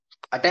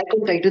Attack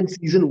on Titan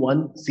season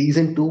 1,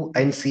 season 2,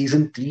 and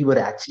season 3 were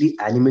actually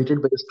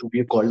animated by a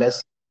studio called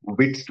as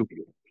Wit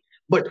Studio.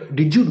 But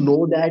did you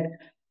know that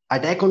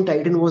Attack on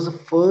Titan was the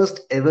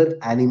first ever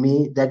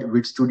anime that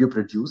Wit Studio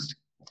produced?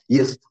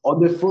 Yes,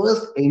 on their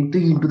first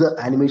entry into the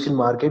animation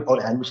market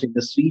or animation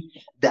industry,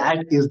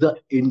 that is the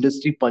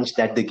industry punch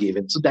that they gave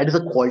in. So that is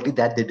the quality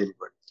that they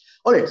delivered.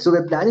 All right, so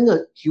we're planning a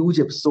huge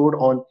episode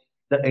on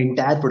the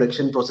entire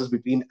production process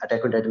between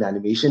Attack on Titan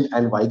animation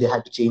and why they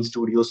had to change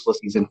studios for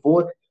season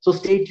 4. So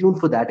stay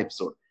tuned for that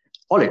episode.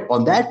 All right,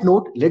 on that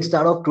note, let's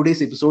start off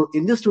today's episode.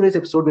 In this today's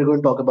episode, we're going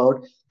to talk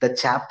about the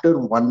chapter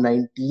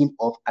 119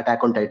 of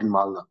Attack on Titan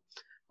manga.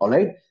 All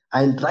right,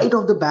 and right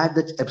off the bat,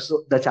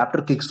 the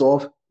chapter kicks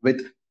off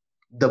with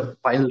the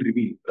final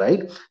reveal,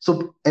 right?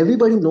 So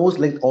everybody knows,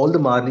 like all the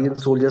Marleyan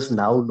soldiers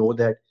now know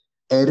that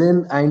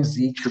Eren and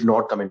Zeke should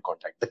not come in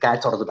contact. The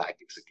cat's out of the bag,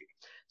 basically.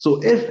 So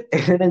if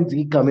Eren and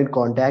Zeke come in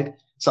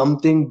contact,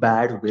 something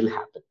bad will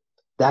happen.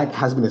 That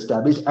has been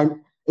established, and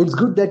it's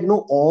good that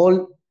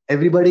all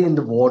everybody in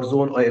the war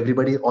zone or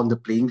everybody on the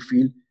playing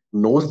field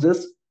knows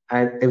this,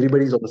 and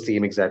everybody's on the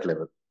same exact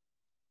level.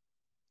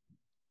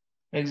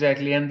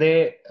 Exactly, and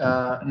they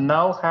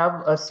now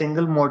have a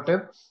single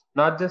motive,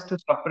 not just to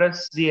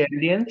suppress the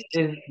aliens.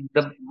 Is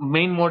the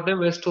main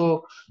motive is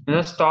to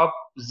stop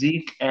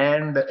Zeke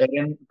and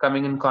Eren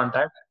coming in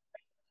contact.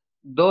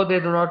 Though they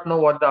do not know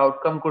what the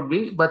outcome could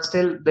be, but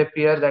still they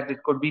fear that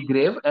it could be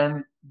grave,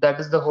 and that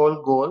is the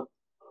whole goal.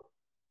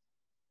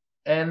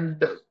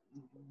 And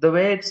the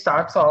way it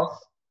starts off,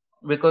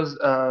 because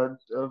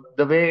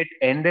the way it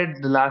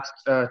ended the last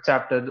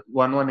chapter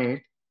 118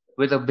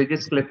 with the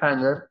biggest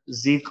cliffhanger,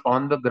 Zeke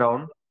on the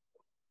ground,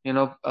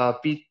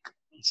 peek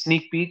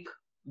sneak peek,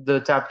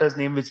 the chapter's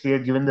name which we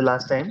had given the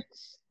last time,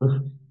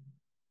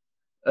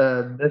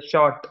 the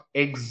shot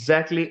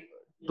exactly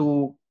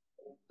to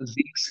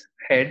Zeke's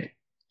head,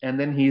 and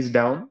then he's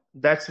down.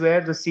 That's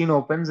where the scene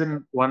opens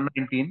in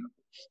 119.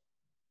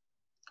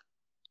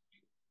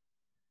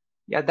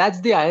 Yeah,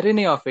 that's the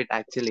irony of it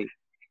actually.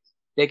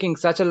 Taking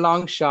such a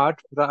long shot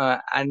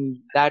and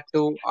that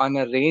too on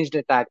a ranged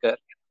attacker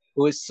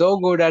who is so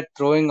good at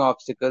throwing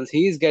obstacles,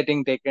 he's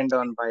getting taken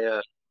down by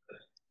a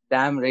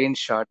damn range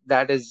shot.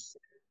 That is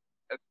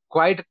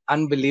quite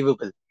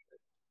unbelievable.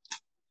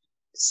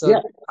 So,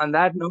 Yeah, on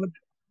that note,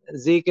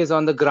 Zeke is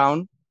on the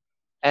ground.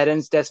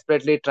 Eren's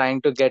desperately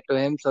trying to get to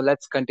him. So,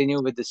 let's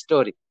continue with the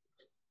story.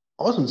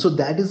 awesome. So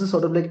that is the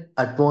sort of like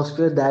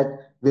atmosphere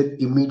that we're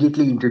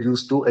immediately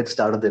introduced to at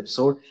start of the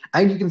episode,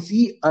 and you can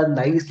see a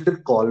nice little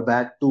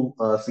callback to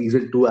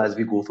season 2 as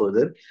we go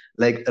further.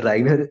 Like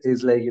Reiner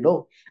is like,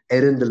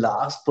 Eren, the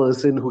last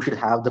person who should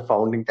have the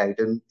founding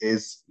titan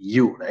is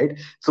you, right?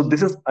 So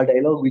this is a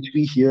dialogue which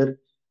we hear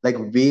like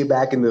way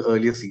back in the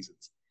earlier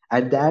seasons,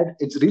 and that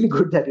it's really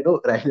good that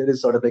Reiner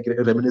is sort of like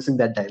reminiscing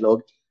that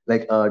dialogue,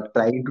 like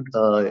trying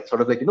to sort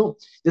of like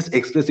just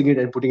expressing it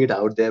and putting it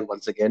out there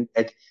once again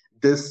at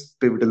this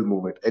pivotal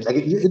moment. Like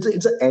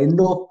it's an end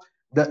of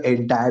the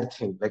entire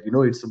thing. Like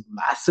it's a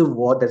massive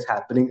war that's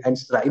happening, and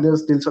Reiner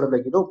is still sort of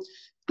like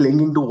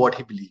clinging to what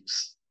he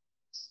believes.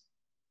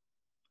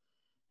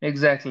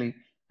 Exactly.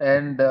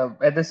 And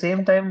at the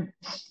same time,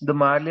 the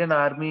Marlian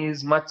army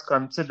is much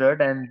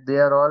considered, and they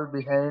are all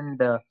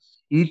behind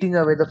eating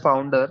away the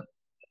founder,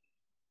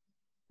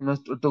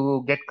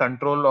 to get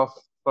control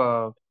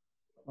of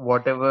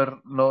whatever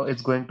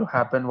is going to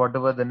happen,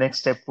 whatever the next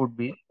step would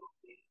be.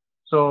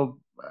 So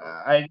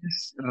I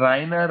guess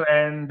Reiner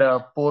and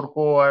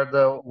Porco are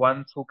the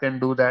ones who can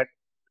do that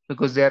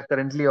because they are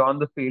currently on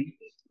the field.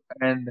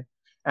 And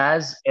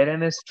as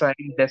Eren is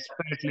trying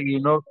desperately,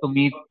 to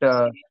meet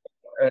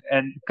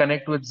and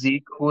connect with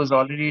Zeke, who is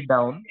already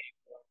down,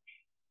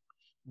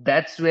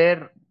 that's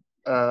where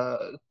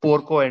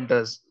Porco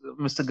enters.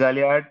 Mr.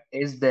 Galliard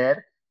is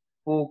there,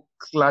 who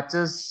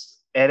clutches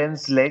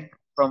Eren's leg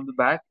from the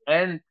back.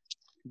 And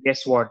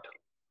guess what?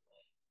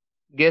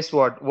 Guess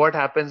what? What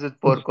happens with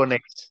Porco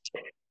next?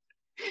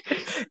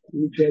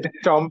 He gets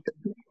stomped.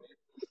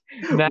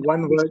 One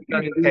Naturally, word,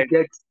 on his he head.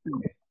 gets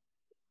stomped.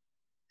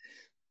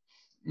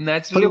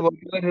 Naturally, So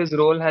whatever his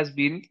role has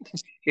been,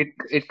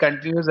 it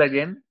continues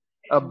again.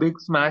 A big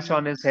smash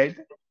on his head.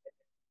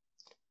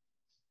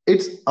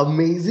 it's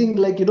amazing,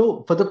 like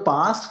for the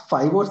past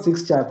 5 or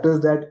 6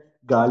 chapters that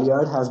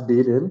Galliard has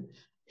been in,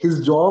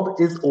 his job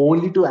is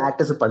only to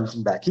act as a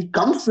punching bag. He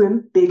comes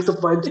in, takes a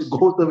punch,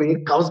 goes away,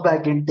 comes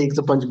back in, takes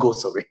a punch,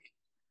 goes away.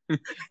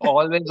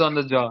 Always on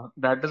the jaw.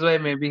 That is why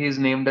maybe he's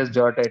named as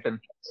Jaw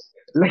Titan.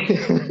 Like,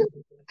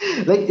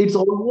 like it's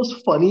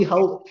almost funny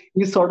how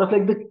he's sort of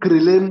like the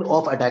Krillin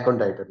of Attack on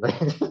Titan,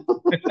 right?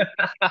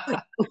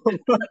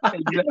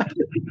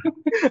 Exactly.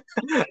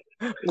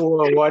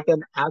 Oh, what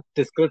an apt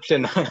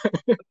description.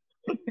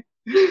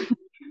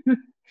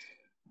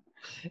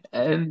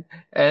 And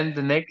and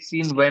the next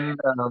scene when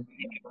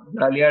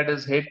Galliard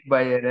is hit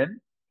by Eren,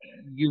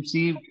 you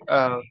see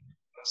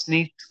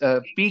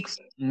Peek's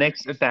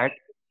next attack,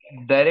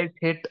 direct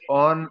hit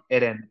on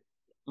Eren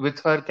with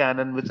her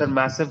cannon, with her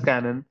massive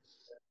cannon,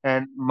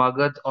 and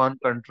Magath on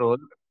control.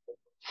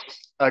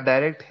 A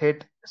direct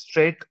hit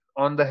straight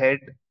on the head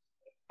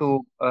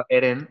to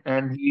Eren,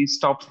 and he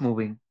stops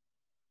moving.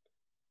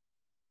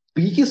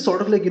 Peak is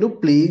sort of like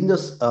playing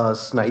a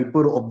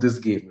sniper of this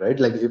game, right?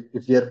 Like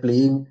if we are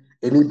playing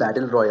any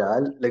battle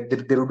royale, like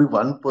there would be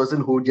one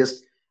person who would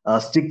just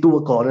stick to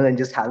a corner and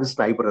just have a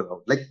sniper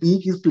around. Like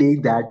Peak is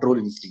playing that role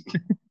in Steam.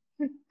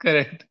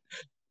 Correct.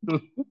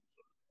 True.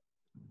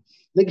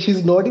 Like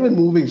she's not even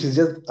moving. She's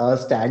just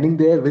standing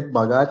there with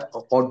Magat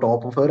on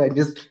top of her and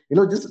just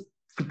just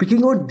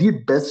picking out the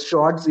best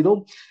shots.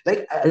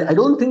 Like I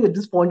don't think at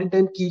this point in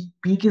time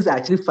Peak is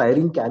actually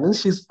firing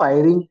cannons. She's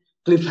firing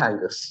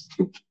cliffhangers.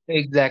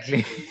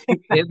 Exactly.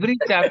 Every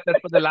chapter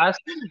for the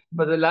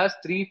last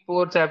 3,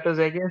 4 chapters,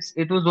 I guess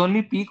it was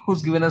only Peak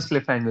who's given us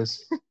cliffhangers.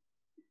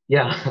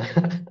 Yeah.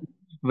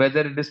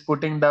 Whether it is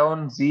putting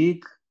down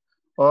Zeke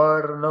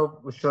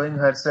or showing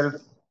herself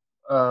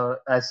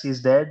as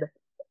she's dead,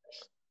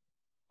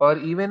 or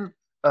even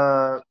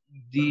uh,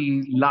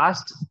 the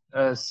last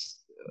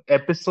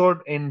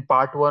episode in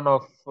part 1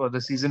 of the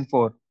season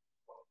 4,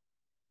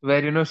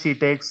 where she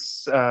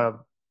takes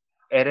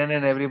Eren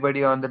and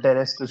everybody on the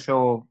terrace to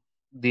show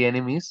the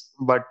enemies,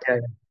 but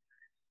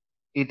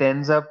it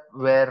ends up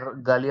where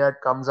Galliard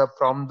comes up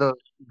from the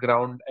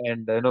ground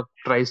and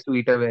tries to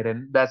eat a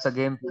Eren. That's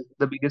again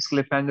the biggest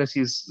cliffhanger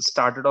she's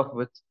started off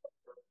with.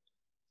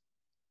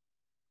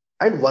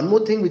 And one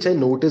more thing which I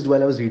noticed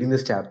while I was reading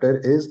this chapter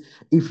is,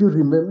 if you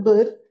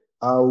remember,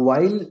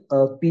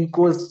 while Peak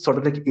was sort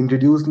of like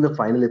introduced in the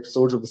final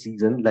episodes of the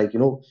season, like,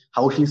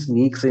 how she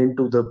sneaks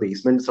into the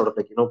basement, sort of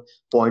like,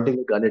 pointing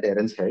a gun at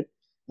Eren's head.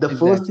 The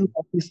first thing Exactly.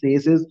 that she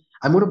says is,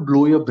 I'm going to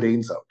blow your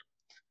brains out,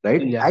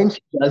 right? Yeah. And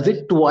she does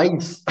it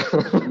twice.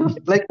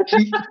 Like,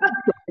 she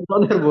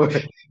on her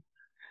word.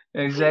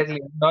 Exactly.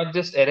 Not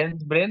just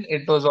Eren's brain,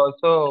 it was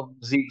also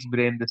Zeke's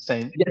brain this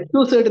time. Yeah,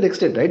 to a certain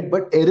extent, right?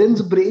 But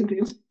Eren's brain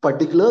in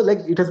particular, like,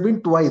 it has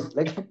been twice.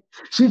 Like,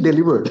 she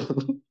delivered.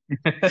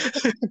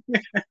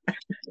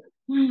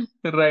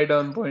 Right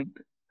on point.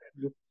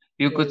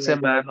 You Oh could say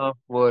my God. man of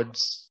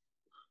words.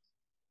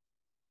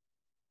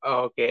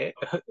 Okay.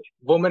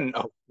 Woman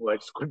of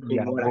words could be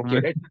Yeah, more woman.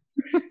 accurate.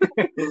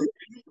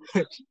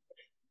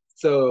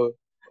 So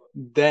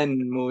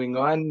then moving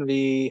on,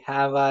 we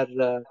have our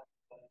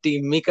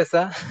Team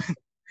Mikasa,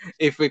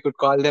 if we could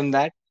call them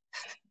that.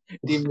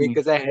 Team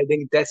Mikasa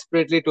heading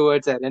desperately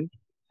towards Eren,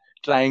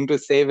 trying to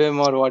save him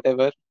or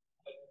whatever.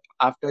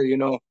 After,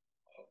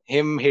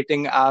 him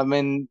hitting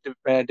Armin,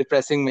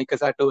 depressing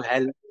Mikasa to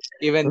hell.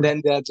 Even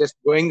then, they are just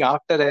going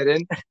after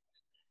Eren.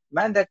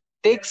 Man, that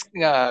takes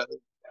an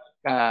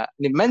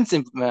immense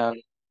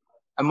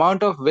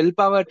amount of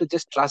willpower to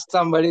just trust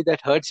somebody that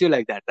hurts you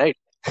like that, right?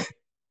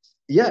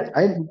 Yeah,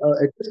 and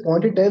at this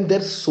point in time, they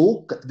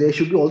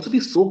should be also be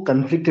so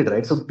conflicted,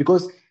 right? So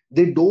because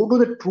they don't know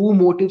the true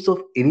motives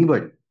of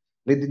anybody.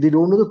 They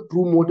don't know the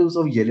true motives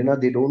of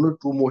Yelena. They don't know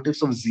true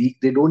motives of Zeke.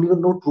 They don't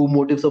even know true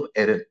motives of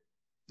Eren.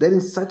 They're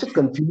in such a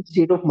confused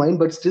state of mind,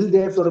 but still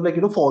they're sort of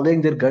like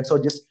following their guts or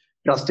just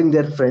trusting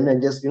their friend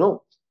and just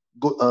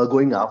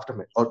going after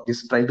him or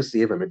just trying to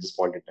save him at this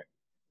point in time.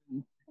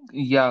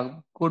 Yeah,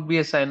 could be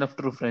a sign of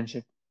true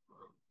friendship.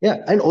 Yeah,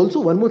 and also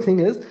one more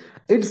thing is,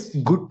 it's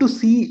good to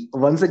see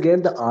once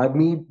again the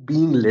army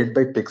being led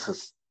by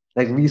Pixis.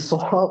 Like we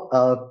saw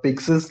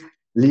Pixis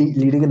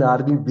leading an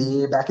army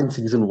way back in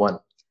season 1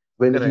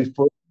 when he Correct.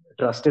 first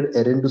trusted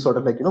Eren to sort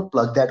of like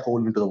plug that hole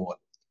into the wall.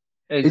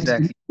 It's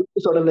Exactly.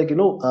 sort of like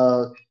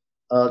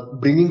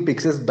bringing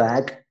Pixis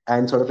back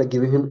and sort of like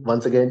giving him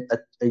once again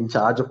in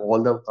charge of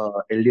all the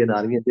Eldian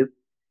army, and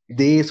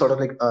they sort of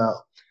like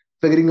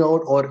figuring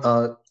out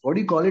or what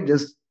do you call it,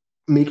 just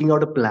making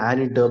out a plan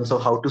in terms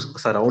of how to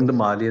surround the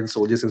Malian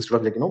soldiers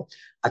instead of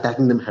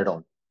attacking them head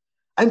on.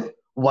 And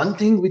one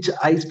thing which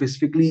I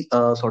specifically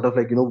sort of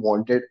like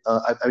wanted,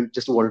 I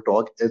just want to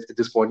talk at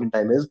this point in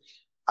time is,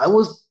 I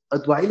was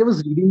while I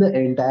was reading the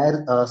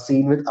entire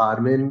scene with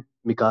Armin,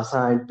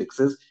 Mikasa, and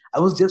Pixis, I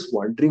was just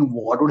wondering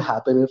what would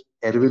happen if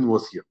Erwin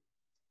was here.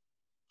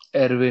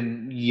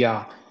 Erwin,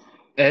 yeah.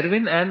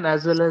 Erwin and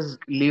as well as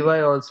Levi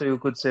also you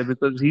could say,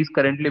 because he's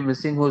currently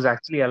missing, who's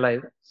actually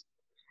alive.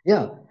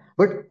 Yeah,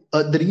 but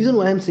the reason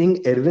why I'm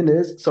saying Erwin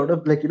is sort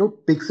of like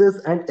Pixis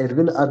and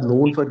Erwin are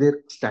known for their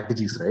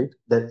strategies, right?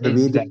 The way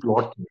they Exactly.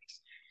 plot.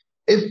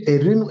 If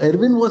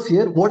Erwin was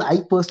here, what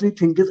I personally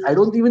think is, I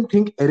don't even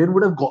think Erwin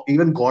would have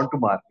even gone to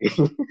Marley.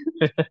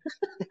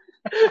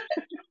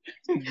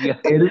 Yeah.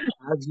 Erwin,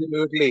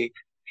 Absolutely.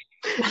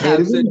 Erwin,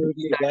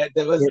 Absolutely.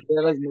 There was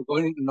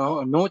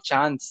no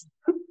chance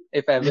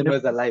if Evan Maybe,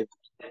 was alive.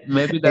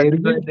 maybe that is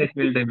why Erwin, they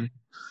killed him.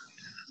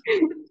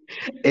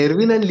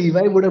 Erwin and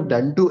Levi would have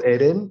done to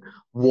Eren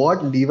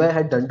what Levi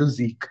had done to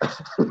Zeke.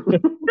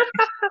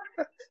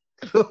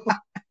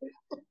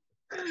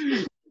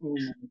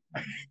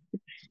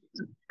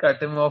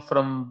 Cut him off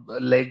from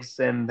legs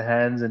and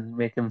hands and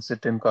make him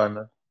sit in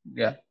corner.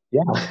 Yeah.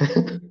 Yeah.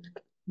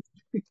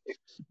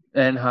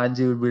 And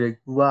Hanji would be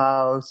like,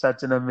 wow,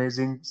 such an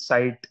amazing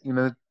sight,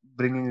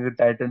 bringing the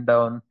Titan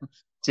down,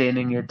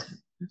 chaining it.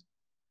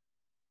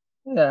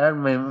 Yeah,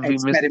 we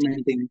miss,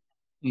 Experimenting,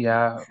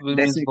 yeah, we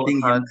miss both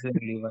dissecting him. Hanji and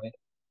Levi.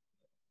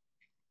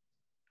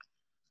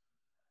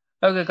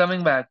 Okay,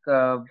 coming back,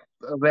 where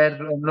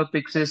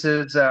Pixis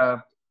is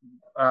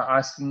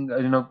asking,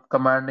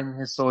 commanding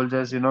his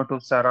soldiers, to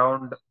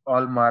surround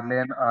all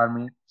Marleyan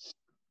army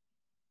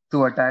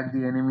to attack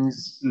the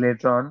enemies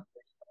later on.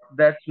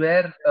 That's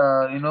where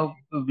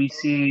we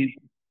see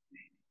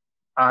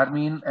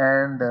Armin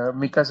and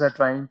Mikas are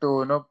trying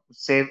to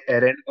save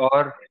Eren,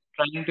 or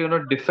trying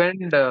to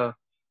defend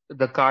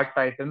the card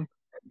titan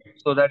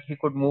so that he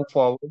could move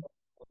forward.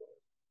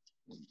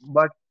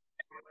 But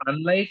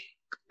unlike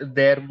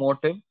their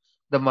motive,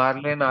 the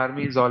Marleyan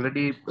army is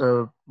already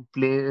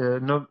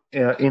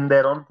in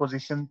their own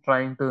position,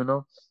 trying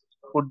to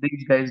put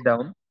these guys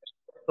down.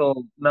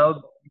 So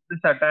now this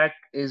attack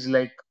is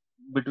like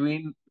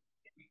between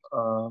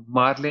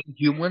Marleyan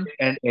humans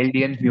and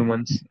Eldian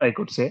humans, I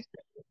could say,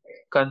 Yeah,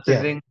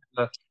 considering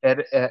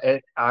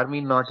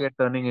army not yet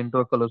turning into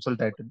a colossal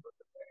titan.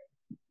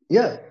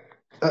 yeah.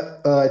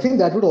 I think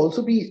that would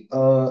also be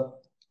a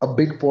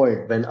big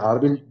point when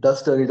Armin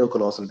does turn into a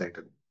colossal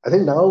titan. I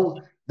think now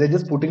they're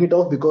just putting it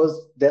off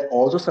because they're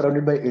also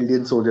surrounded by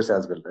Indian soldiers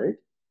as well, right?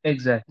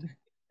 Exactly.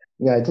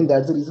 Yeah, I think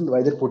that's the reason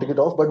why they're putting it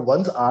off. But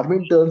once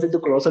Armin turns into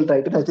colossal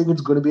titan, I think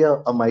it's going to be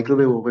a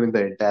microwave opening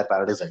the entire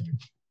paradise. I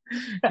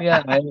think.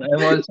 Yeah,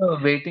 I'm also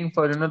waiting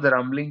for the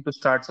rumbling to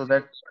start so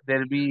that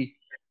there'll be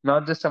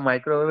not just a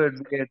microwave,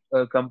 it'll be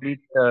a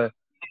complete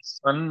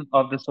sun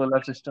of the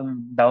solar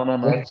system down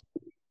on Earth.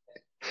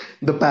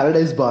 The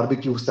paradise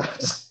barbecue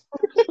starts.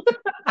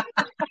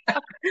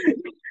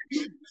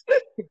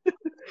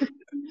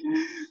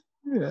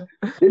 Yeah.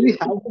 Then we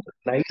have this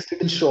nice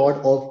little shot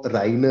of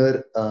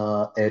Reiner,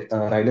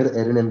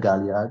 Eren, and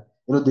Galliard.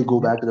 They go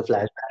back to the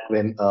flashback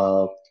when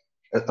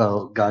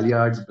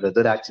Galliard's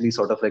brother actually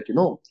sort of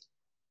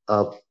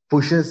uh,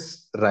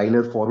 pushes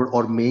Reiner forward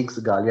or makes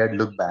Galliard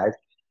look bad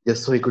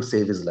just so he could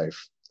save his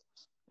life.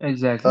 Uh,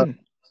 Exactly.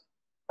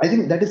 I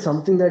think that is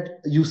something that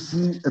you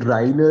see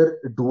Reiner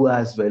do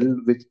as well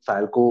with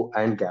Falco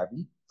and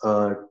Gabby.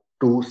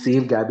 To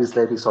save Gabby's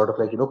life, he sort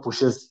of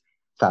pushes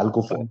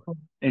Falco forward.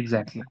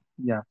 Exactly.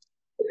 Yeah.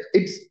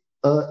 It's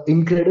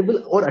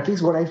incredible, or at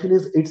least what I feel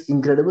is it's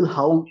incredible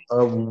how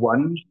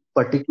one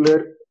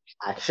particular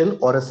action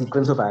or a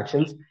sequence of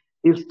actions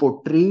is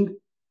portrayed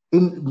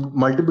in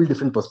multiple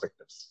different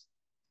perspectives.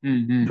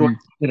 Mm-hmm. Throughout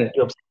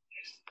the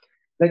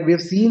like we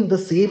have seen the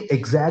same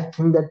exact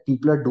thing that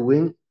people are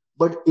doing,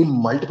 but in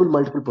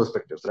multiple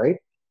perspectives, right?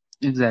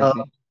 Uh,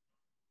 Exactly.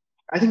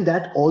 I think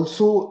that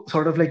also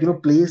sort of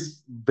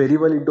plays very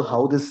well into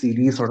how this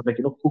series sort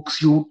of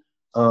hooks you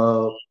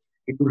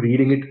into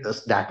reading it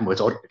that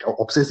much or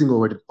obsessing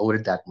over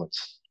it that much.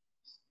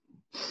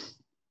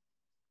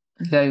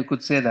 Yeah, you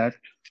could say that.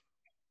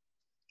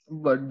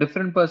 But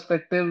different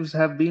perspectives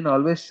have been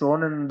always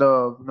shown in the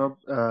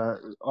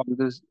all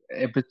this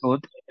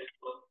episode.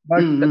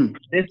 But Mm-hmm.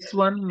 this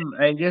one,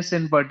 I guess,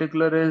 in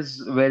particular, is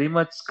very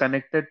much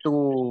connected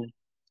to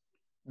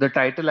the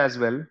title as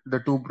well. The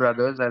two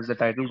brothers, as the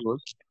title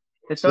goes.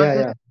 It's not Yeah,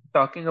 just yeah,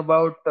 talking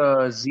about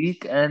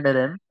Zeke and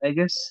Eren. I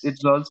guess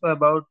it's also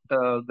about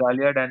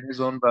Galliard and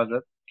his own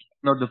brother,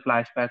 not the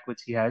flashback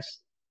which he has.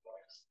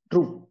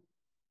 true.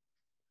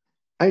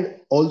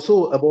 And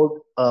also about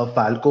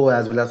Falco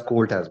as well as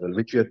Colt as well,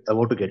 which we are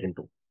about to get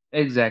into.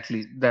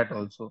 Exactly, that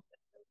also.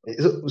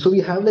 So we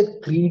have like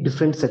three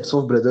different sets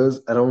of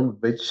brothers around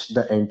which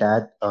the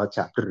entire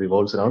chapter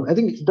revolves around. I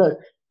think the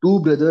two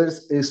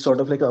brothers is sort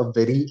of like a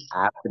very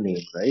apt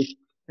name, right?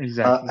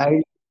 Exactly.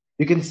 And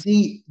you can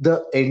see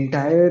the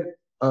entire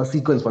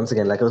sequence once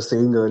again, like I was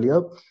saying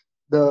earlier,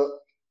 the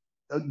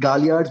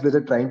Galliard's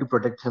brother trying to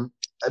protect him.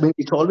 I mean,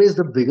 it's always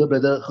the bigger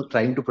brother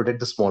trying to protect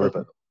the smaller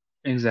brother,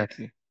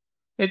 Exactly.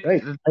 It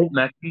right? Right.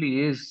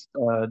 naturally is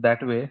that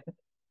way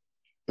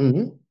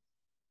Mhm.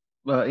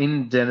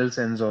 in general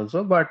sense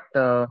also, but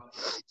I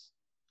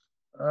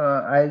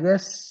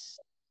guess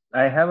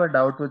I have a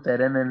doubt with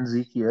Eren and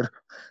Zeke here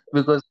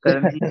because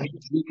currently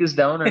Zeke is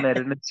down and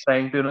Eren is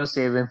trying to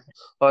save him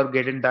or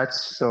get in touch.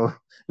 So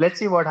let's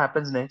see what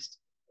happens next.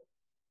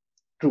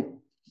 True.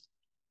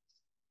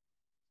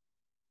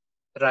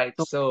 Right.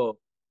 So So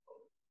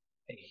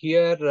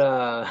here,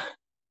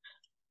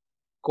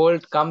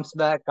 Colt comes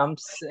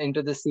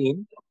into the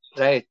scene.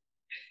 Right.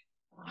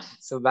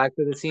 So back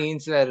to the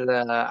scenes where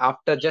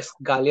after just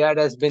Galliard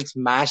has been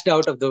smashed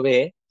out of the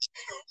way,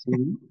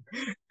 Mhm.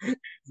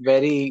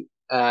 very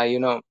I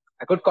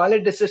could call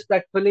it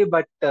disrespectfully,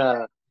 but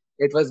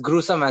it was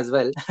gruesome as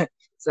well.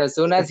 So as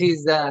soon as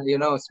he's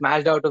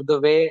smashed out of the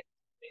way,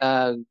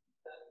 uh,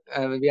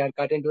 we are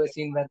cut into a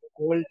scene where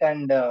Colt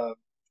and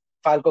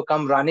Falco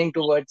come running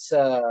towards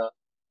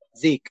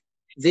Zeke.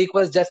 Zeke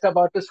was just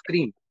about to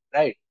scream,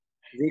 right?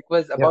 Zeke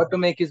was Yeah. about to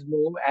make his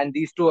move, and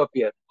these two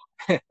appear.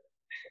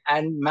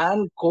 And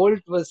man, Colt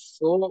was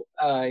so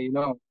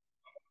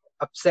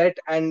upset,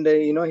 and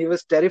he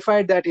was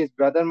terrified that his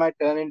brother might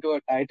turn into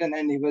a titan,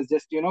 and he was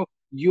just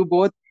you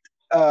both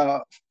uh,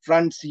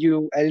 fronts,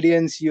 you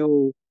Eldians,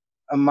 you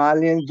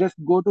Malians, just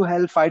go to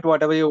hell, fight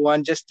whatever you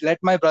want, just let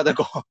my brother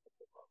go.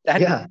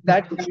 that Yeah.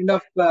 that kind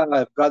of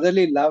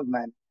brotherly love,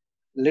 man,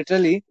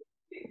 literally.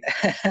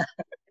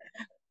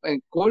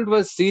 Colt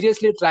was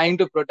seriously trying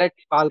to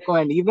protect Falco,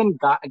 and even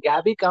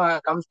Gabby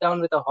comes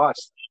down with a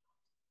horse,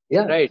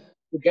 Yeah, right,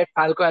 to get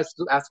Falco as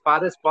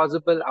far as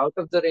possible out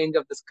of the range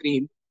of the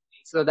screen,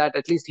 so that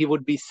at least he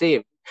would be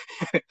safe.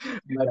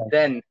 but Exactly.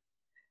 then,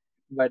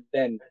 but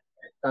then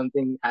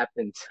something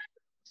happens,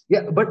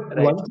 yeah. But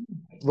right?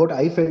 what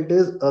I felt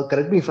is,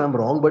 correct me if I'm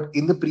wrong, but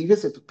in the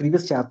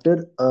previous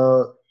chapter,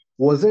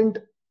 wasn't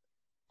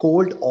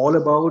Colt all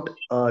about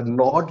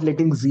not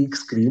letting Zeke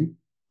scream?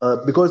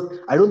 Because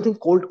I don't think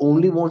Colt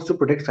only wants to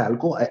protect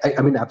Falco.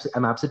 I mean,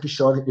 I'm absolutely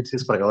sure it's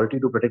his priority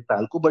to protect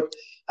Falco, but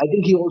I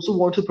think he also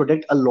wants to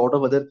protect a lot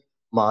of other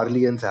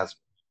Marlians as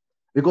well.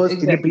 Because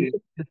in the Exactly.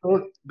 previous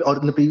episode or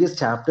in the previous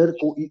chapter,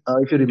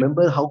 if you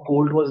remember how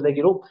Colt was like,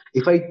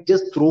 if I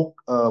just throw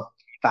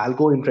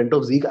Falco in front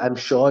of Zeke, I'm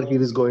sure he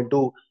is going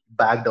to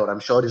back down. I'm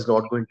sure he's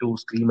not going to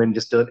scream and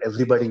just turn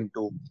everybody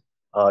into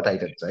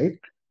Titans, right?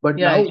 But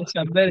Yeah, I now, guess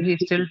somewhere he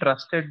still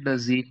trusted the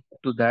Zeke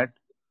to that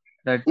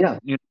yeah,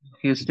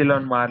 he's still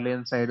on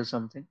Marlene's side or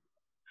something.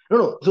 no,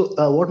 no. So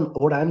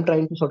what I'm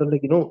trying to sort of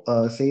like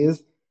say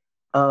is,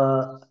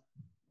 uh,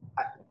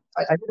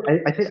 I,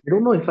 I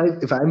don't know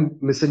if I'm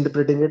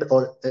misinterpreting it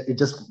or it's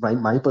just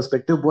my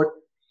perspective.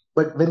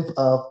 But when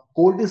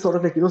Colt is sort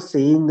of like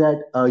saying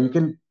that you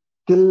can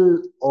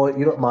kill, or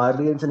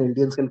Marlians and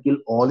Indians can kill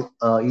all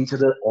each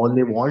other all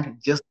they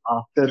want just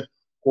after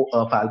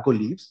Falco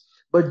leaves.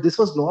 But this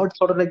was not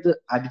sort of like the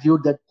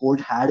attitude that Colt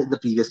had in the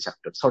previous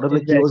chapter. Sort of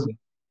like he was, Exactly.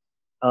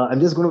 I'm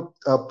just going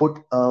to put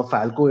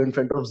Falco in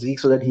front of Zeke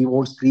so that he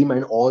won't scream,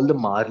 and all the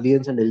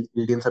Marlians and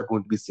Eldians are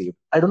going to be saved.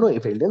 I don't know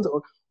if Eldians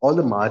or all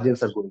the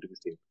Marlians are going to be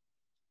saved.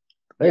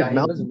 Right Yeah, he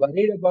now, was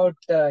worried about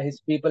his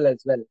people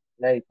as well,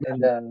 like in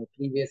the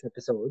previous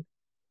episode.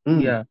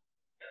 mm, Yeah.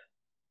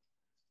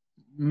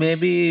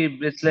 Maybe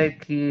it's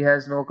like he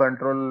has no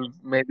control.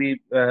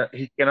 Maybe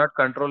he cannot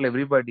control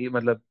everybody.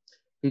 Matlab,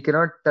 he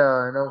cannot,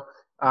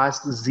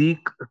 ask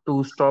Zeke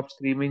to stop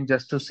screaming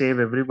just to save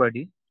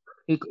everybody.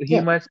 He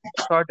yeah, must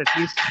have thought at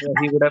least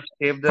he would have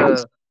saved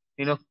the,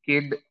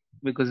 kid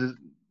because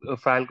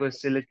Falco is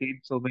still a kid.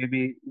 So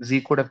maybe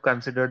Zeke could have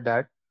considered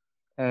that.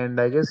 And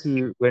I guess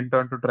he went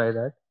on to try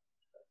that.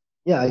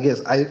 yeah. I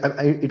guess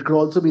it could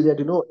also be that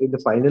in the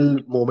final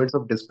moments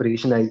of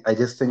desperation, I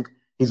just think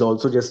he's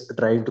also just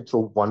trying to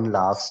throw one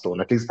last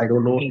stone. At least I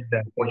don't know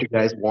what Exactly. you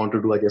guys want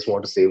to do. I just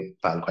want to save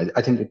Falco.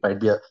 I think it might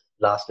be a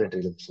last minute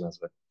realization as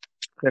well.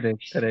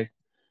 Correct, correct.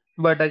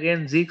 But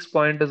again, Zeke's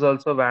point is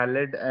also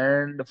valid,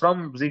 and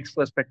from Zeke's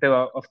perspective,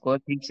 of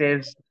course, he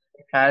says,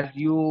 as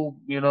you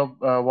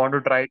want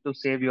to try to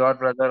save your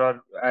brother,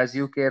 or as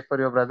you care for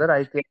your brother,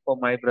 I care for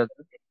my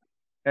brother,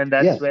 and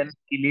Yeah. that's when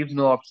he leaves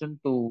no option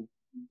to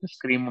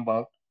scream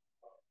about.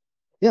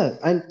 Yeah,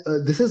 and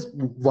this is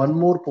one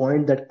more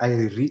point that I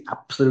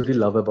absolutely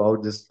love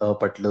about this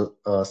particular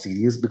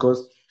series,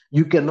 because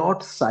you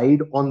cannot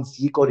side on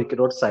Zeke or you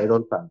cannot side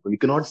on Falco. You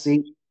cannot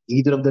say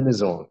either of them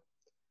is wrong.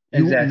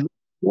 You Exactly, know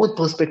both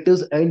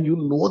perspectives, and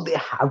they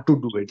have to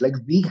do it. Like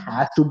Zeke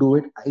has to do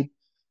it.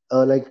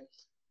 Like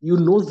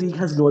Zeke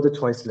has no other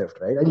choice left,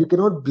 right? And you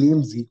cannot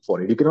blame Zeke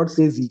for it. You cannot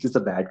say Zeke is the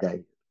bad guy,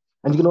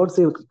 and you cannot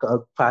say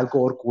Falco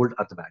or Cold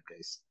are the bad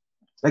guys.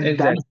 Like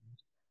that exactly,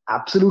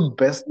 absolute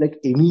best like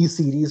any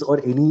series or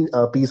any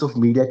piece of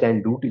media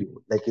can do to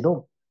you, like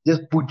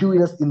just put you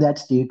in that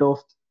state of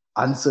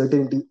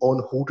uncertainty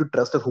on who to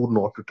trust or who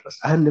not to trust.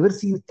 I have never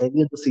seen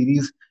any other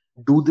series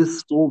do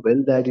this so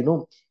well that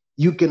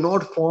you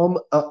cannot form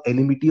a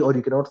enmity, or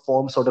you cannot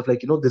form sort of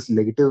like this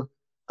negative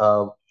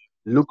uh,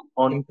 look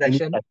on any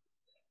Impression,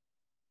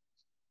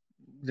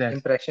 exactly.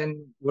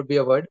 impression would be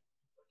a word.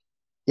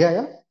 yeah,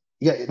 yeah,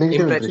 yeah,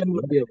 negative impression, Impression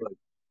would yeah. be a word.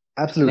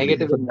 Absolutely.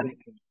 Negative For that,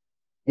 impression.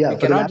 yeah, We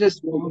for the cannot lack of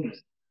just form,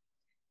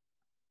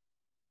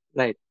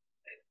 right.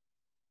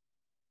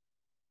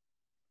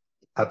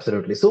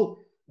 absolutely.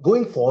 So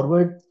going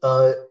forward,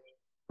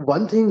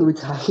 one thing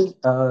which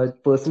I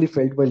personally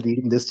felt while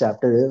reading this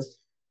chapter is,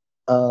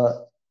 uh,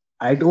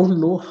 I don't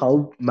know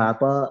how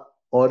Mappa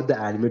or the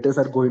animators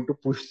are going to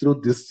push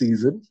through this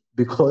season,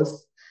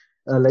 because,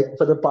 like,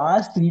 for the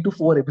past 3 to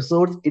 4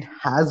 episodes, it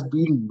has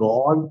been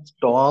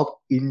non-stop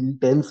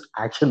intense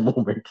action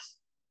moments.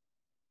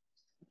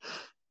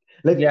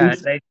 Like Yeah,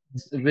 it's like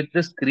with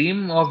the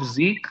scream of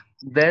Zeke,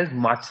 there's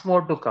much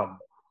more to come.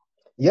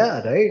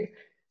 Yeah, right.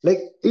 Like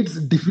it's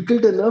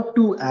difficult enough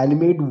to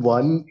animate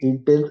one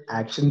intense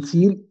action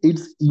scene.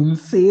 It's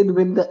insane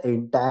when the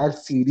entire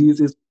series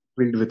is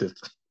filled with it.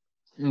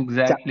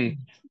 Exactly, Chapters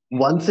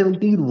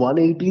 117,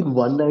 118,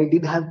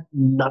 119 have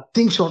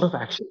nothing short of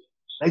action.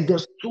 Like they're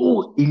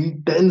so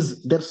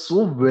intense, they're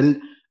so well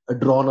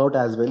drawn out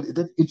as well.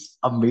 It's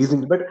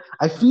amazing. But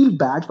I feel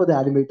bad for the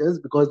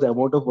animators because the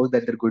amount of work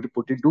that they're going to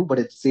put into. But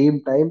at the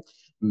same time,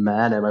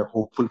 man, am I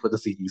hopeful for the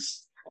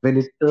series. When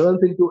it turns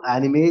into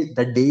anime,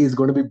 the day is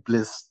going to be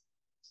bliss.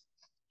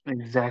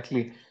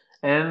 exactly.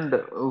 And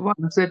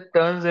once it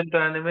turns into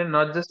anime,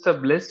 not just a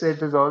bliss,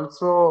 it is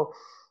also,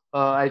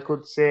 I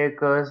could say, a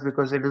curse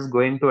because it is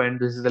going to end.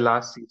 This is the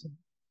last season.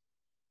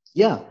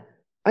 Yeah,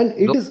 and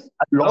it Though, is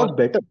a uh, lot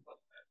better.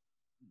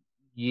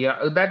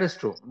 Yeah, that is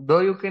true. Though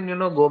you can,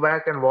 go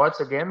back and watch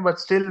again, but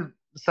still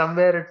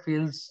somewhere it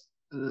feels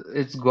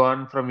it's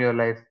gone from your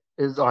life.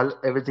 Is all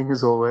everything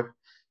is over.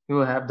 You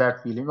have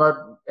that feeling,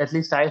 or at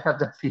least I have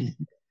that feeling.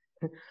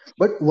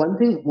 But one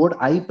thing, what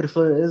I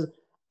prefer is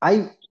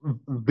I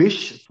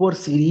wish for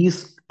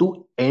series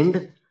to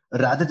end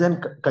rather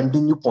than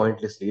continue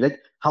pointlessly. Like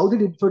how they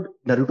did for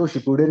Naruto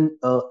Shippuden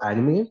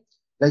anime.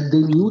 Like they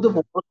knew the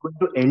war was going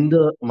to end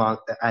the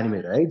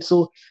anime, right?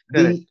 So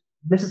Correct. they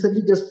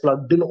necessarily just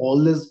plugged in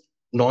all this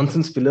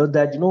nonsense filler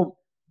that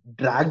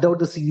dragged out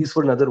the series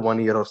for another 1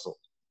 year or so.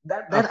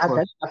 Of That's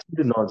course.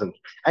 absolutely nonsense.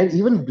 And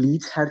even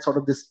Bleach had sort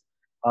of this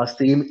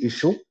same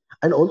issue.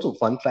 And also,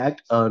 fun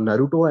fact: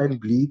 Naruto and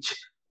Bleach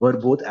were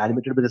both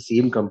animated by the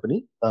same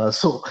company.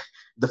 So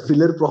the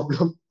filler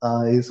problem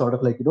is sort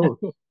of like With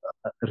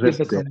the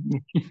rest there.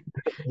 company.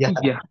 Yeah.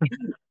 Yeah.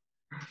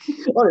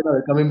 All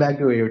right, coming back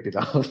to AOT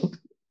now.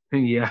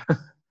 Yeah.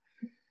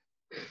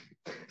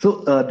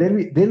 So then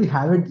we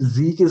have it.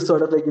 Zeke is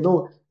sort of like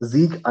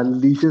Zeke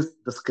unleashes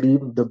the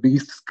scream, the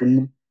beast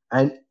scream,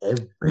 and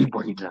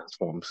everybody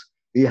transforms.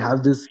 We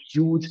have this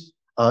huge,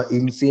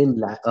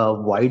 insane,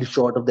 wide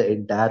shot of the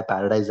entire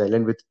Paradise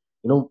Island with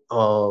you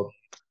know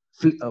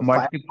fire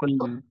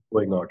Multiple.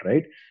 going out,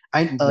 right?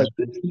 And this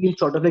Exactly. scene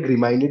sort of like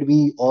reminded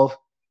me of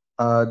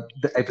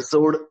the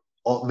episode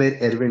where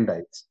Erwin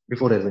dies,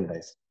 before Erwin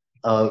dies.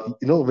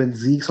 When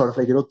Zeke sort of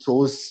like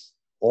throws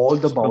all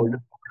the Stone.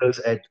 boulders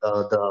at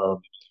the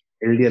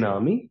Indian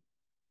army,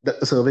 the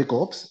survey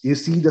corps. You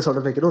see the sort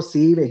of like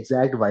same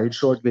exact wide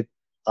shot with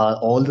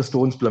all the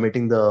stones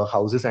plummeting the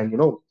houses and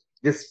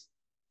just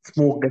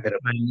smoke That's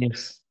erupting, fine.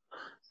 Yes.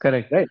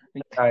 Correct. right?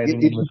 Yeah, I It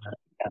remember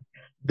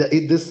that.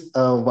 this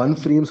one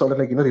frame sort of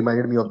like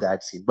reminded me of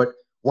that scene. But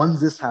once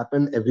this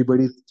happened,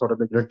 everybody sort of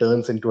like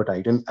turns into a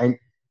titan, and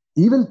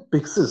even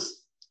Pixis,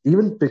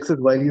 even Pixis,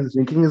 while he's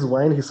drinking his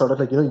wine, he's sort of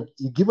like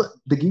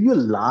they give you a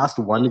last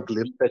one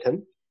glimpse at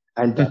him,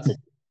 and that's it.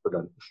 We're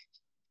done.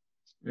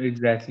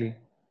 Exactly.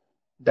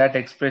 That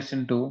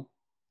expression too.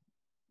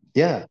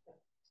 Yeah,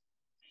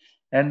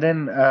 And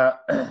then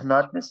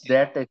not just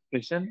that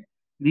expression,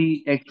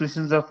 the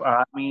expressions of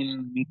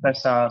Armin,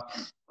 Mikasa,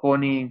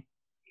 Koni,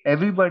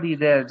 everybody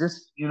there,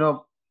 just,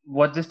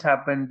 what just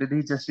happened? Did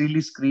he just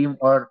really scream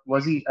or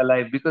was he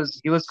alive? Because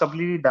he was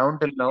completely down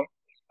till now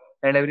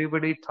and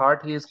everybody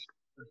thought he is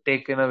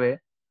taken away.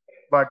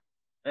 But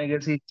I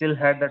guess he still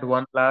had that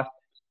one last,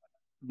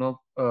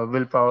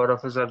 willpower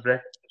of his or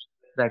breath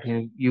that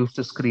he used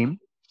to scream.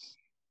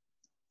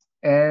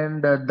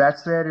 And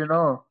that's where,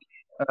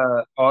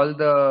 all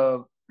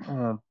the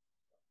uh,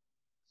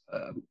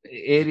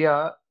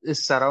 area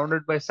is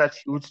surrounded by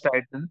such huge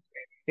titans.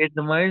 It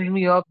reminds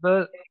me of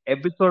the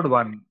episode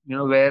one,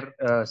 where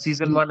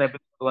season one, episode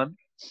one,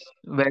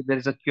 where there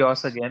is a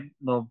chaos again.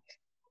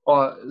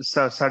 Or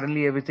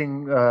suddenly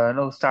everything,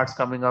 starts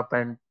coming up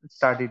and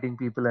start eating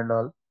people and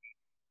all.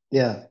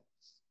 yeah.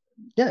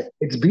 Yeah,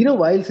 it's been a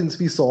while since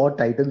we saw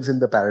Titans in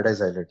the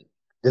Paradise Island.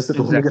 Just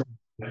roaming Exactly.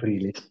 around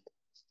freely.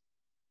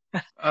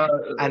 Uh,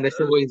 And the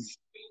show is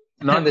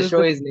and not the just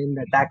show the, is named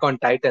Attack on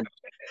Titan,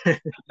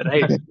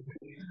 right?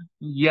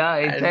 yeah,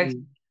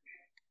 exactly.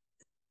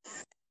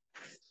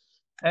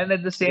 And And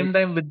at the it, same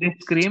time, with this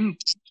scream,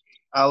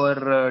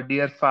 our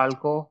dear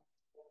Falco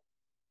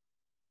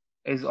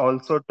is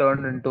also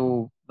turned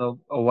into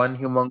one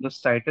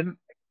humongous titan,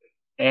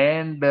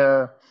 and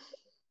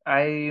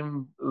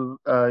I'm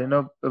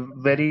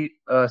very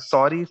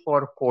sorry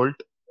for Colt,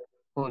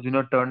 who's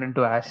turned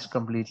into ash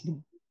completely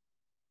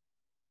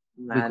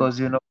man,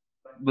 because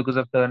because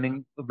of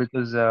turning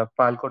because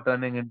Falco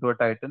turning into a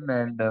titan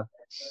and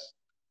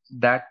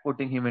that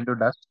putting him into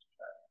dust.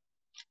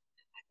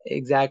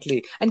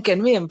 exactly. And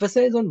can we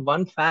emphasize on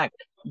one fact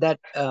that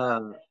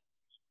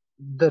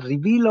the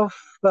reveal of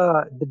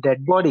the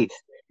dead bodies,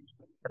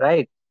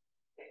 right?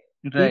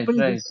 Right, People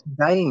right. just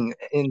dying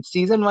in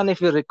season one,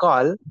 if you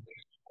recall,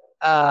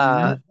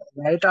 Hmm. uh,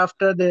 right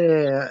after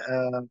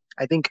the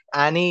I think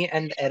Annie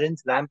and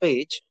Erin's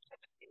rampage.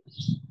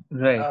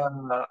 Right.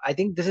 I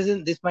think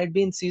this might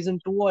be in season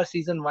two or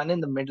season one in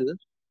the middle.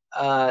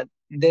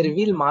 They Hmm.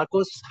 reveal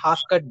Marco's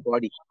half-cut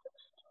body.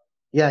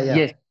 Yeah, yeah,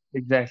 Yes,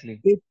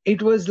 exactly.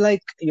 It was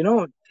like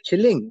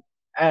chilling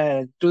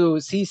to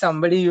see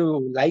somebody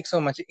you like so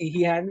much.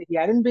 He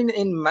hadn't been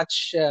in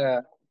much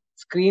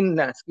screen.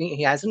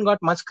 He hasn't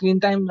got much screen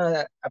time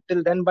up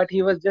till then, but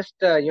he was just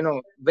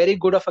very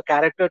good of a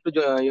character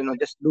to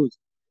just lose,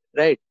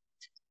 right?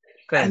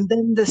 Correct. And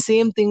then the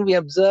same thing we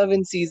observe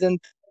in season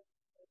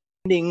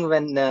ending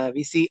when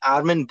we see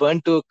Armin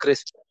burnt to a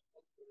crisp.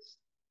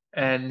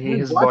 And Man,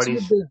 his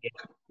body's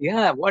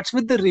what's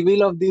with the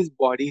reveal of these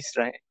bodies,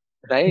 right?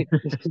 Right?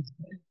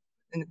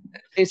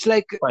 It's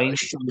like fine tuning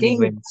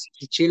shocking, events.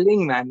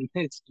 chilling, man.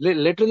 It's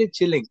literally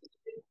chilling.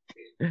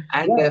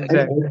 And yeah,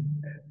 Exactly.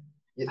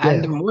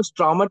 and the yeah. most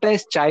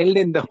traumatized child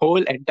in the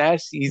whole entire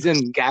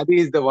season, Gabby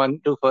is the one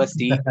to first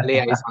see lay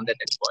eyes on the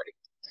dead body.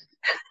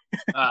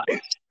 Ah.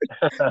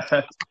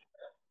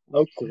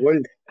 How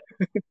cold.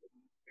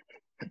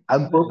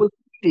 I'm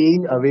purposely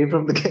staying away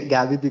from the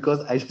Gabby because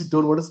I just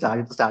don't want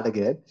to start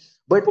again.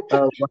 But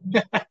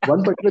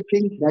one particular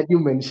thing that you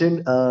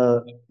mentioned,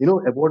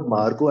 about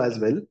Marco as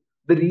well.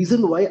 The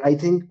reason why I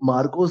think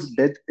Marco's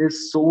death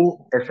is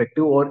so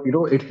effective, or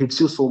it hits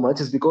you so much,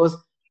 is because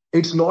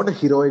it's not a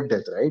heroic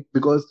death, right?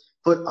 Because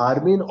for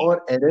Armin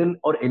or Eren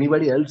or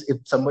anybody else,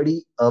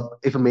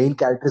 if a main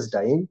character is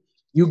dying,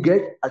 you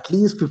get at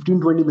least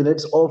 15-20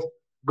 minutes of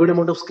good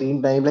amount of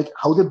screen time, like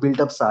how they built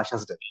up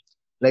Sasha's death.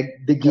 Like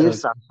they gave Correct.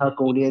 Sasha,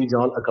 Coney, and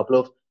John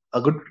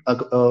a good,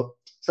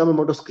 some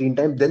amount of screen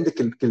time, then they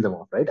kill them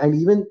off, right? And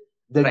even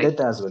their Right.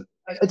 death as well.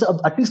 It's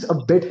at least a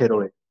bit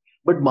heroic.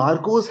 But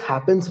Marcos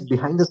happens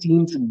behind the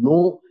scenes,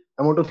 no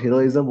amount of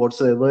heroism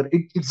whatsoever.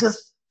 It's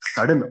just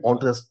sudden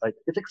onto us, like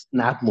it's like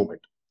snap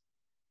moment,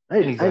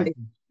 right? And Exactly.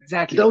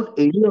 Exactly. without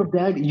any of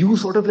that, you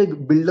sort of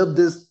like build up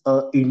this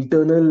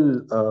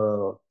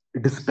internal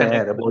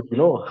despair Connection.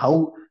 about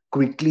how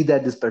quickly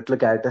that this particular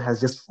character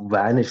has just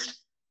vanished,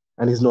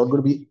 and he's not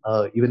going to be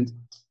even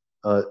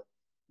uh,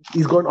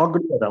 not going to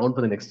be around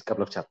for the next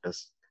couple of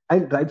chapters.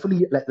 And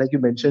rightfully, like you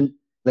mentioned,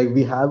 like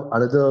we have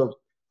another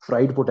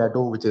fried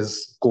potato which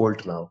is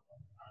cold now,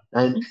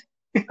 and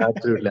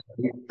absolutely,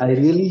 I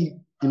really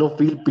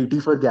feel pity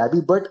for Gabby,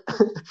 but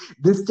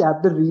this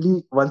chapter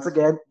really, once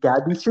again,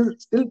 Gabby still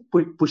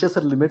pushes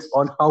her limits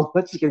on how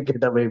much she can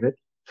get away with,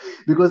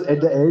 because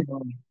at the end,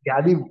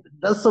 Gabby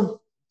does some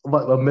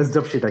messed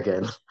up shit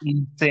again.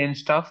 Insane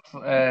stuff.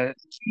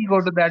 We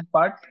go to that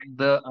part,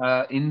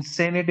 the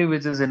insanity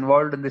which is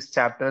involved in this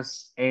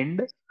chapter's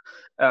end.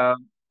 Uh,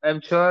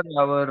 I'm sure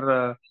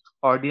our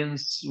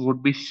audience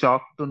would be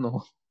shocked to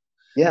know.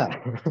 Yeah,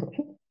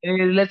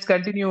 Let's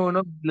continue.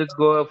 Let's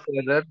go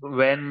further.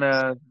 When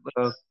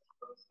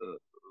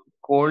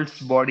Colt's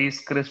body is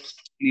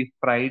crisply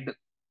fried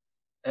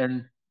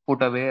and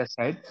put away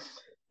aside,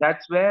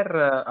 that's where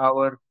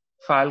our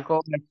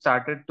Falco had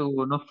started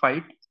to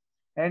fight,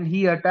 and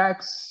he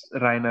attacks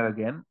Reiner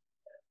again.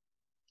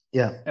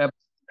 yeah, Uh,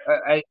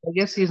 I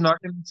guess he's not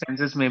in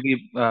senses,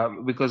 maybe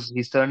because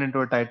he's turned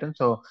into a Titan.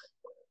 So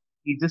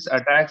he just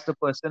attacks the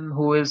person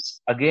who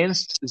is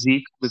against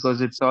Zeke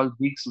because it's all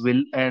Zeke's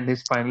will and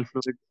his final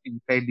fluid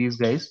inside these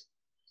guys.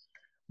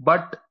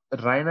 But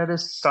Reiner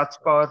is such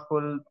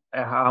powerful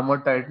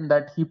armored Titan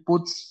that he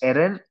puts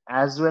Eren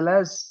as well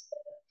as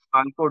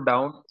Falco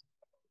down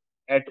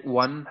at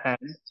one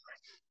hand,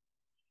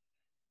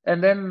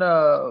 and then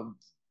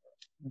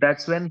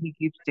that's when he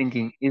keeps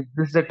thinking, is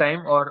this the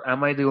time, or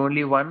am I the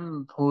only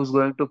one who's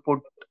going to put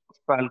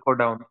Falco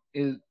down?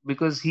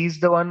 Because he's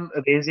the one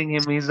raising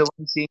him, he's the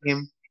one seeing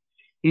him,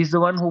 he's the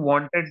one who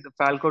wanted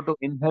Falco to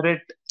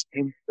inherit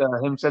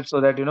himself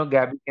so that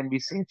Gabby can be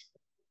safe.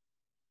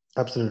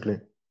 absolutely.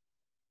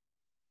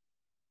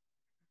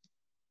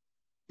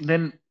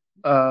 Then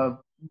uh,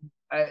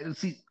 I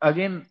see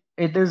again,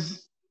 it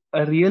is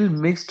a real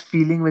mixed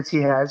feeling which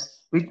he has.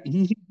 Which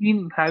he's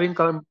been having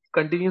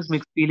continuous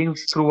mixed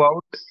feelings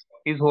throughout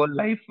his whole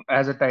life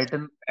as a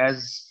Titan,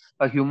 as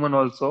a human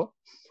also.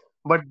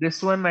 But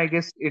this one, I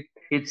guess, it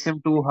hits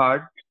him too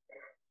hard.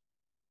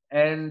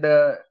 And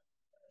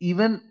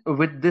even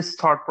with this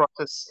thought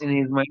process in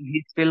his mind,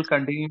 he still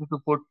continues to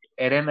put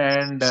Eren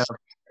and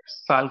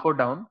Falco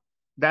down.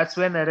 That's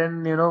when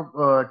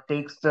Eren,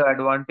 takes the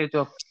advantage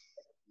of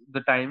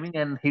the timing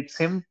and hits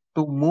him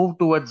to move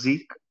towards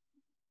Zeke.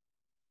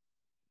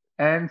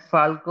 And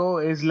Falco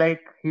is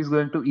like he's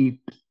going to eat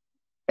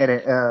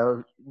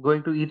Reiner.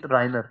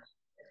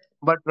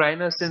 But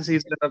Reiner, since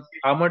he's the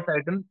armored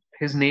titan,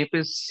 his nape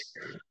is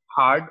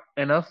hard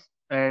enough,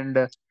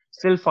 and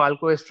still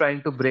Falco is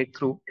trying to break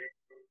through.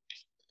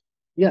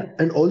 Yeah,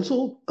 and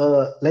also,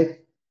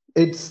 like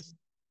it's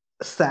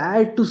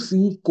sad to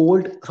see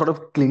Colt sort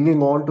of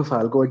clinging on to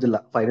Falco at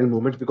the final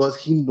moment, because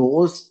he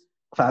knows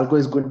Falco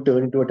is going to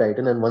turn into a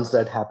Titan, and once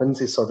that happens,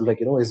 he's sort of like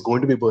he's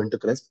going to be burned to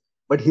crisp.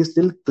 But he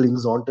still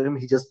clings on to him.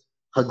 He just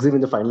hugs him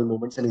in the final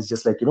moments, and he's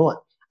just like,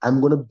 what, I'm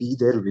going to be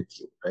there with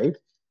you, right?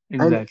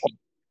 And Exactly.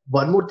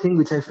 one more thing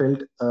which I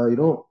felt,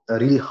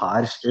 really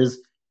harsh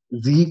is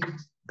Zeke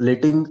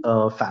letting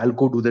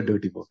Falco do the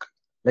dirty work.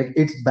 Like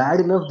it's bad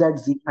enough that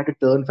Zeke had to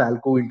turn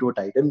Falco into a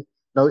Titan.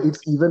 Now it's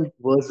even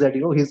worse that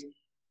he's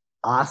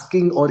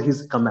asking or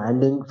he's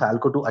commanding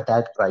Falco to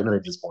attack Reiner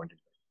at this point.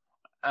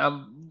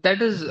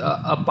 That is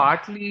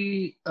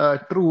partly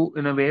true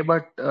in a way,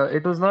 but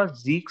it was not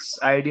Zeke's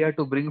idea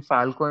to bring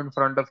Falco in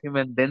front of him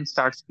and then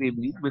start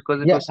screaming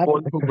because it Yeah, was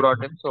Cole who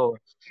brought him. So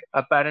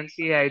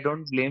apparently, I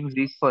don't blame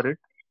Zeke for it.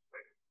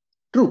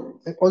 true.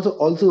 And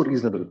also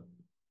reasonable.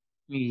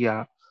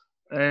 Yeah,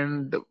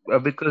 and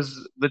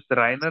because with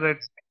Reiner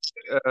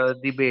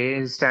at the bay,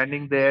 he's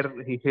standing there,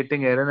 he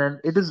hitting Eren, and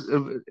it is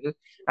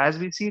as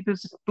we see, it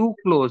is too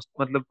close.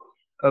 Matlab,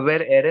 where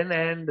Eren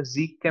and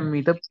Zeke can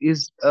meet up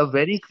is a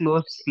very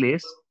close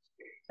place,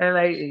 and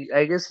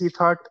I guess he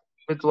thought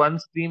with one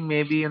stream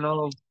maybe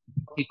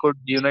he could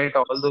unite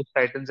all those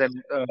titans and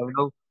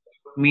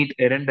meet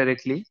Eren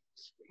directly.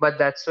 But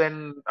that's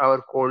when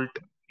our Colt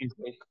is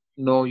like,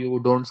 no, you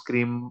don't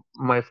scream.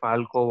 My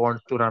Falco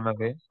wants to run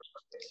away.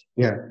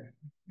 Yeah.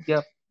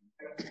 Yeah,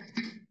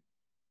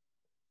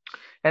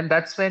 And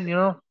that's when,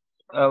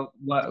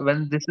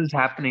 when this is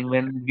happening,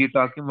 when we're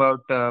talking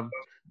about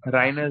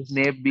Reiner's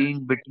nape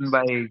being bitten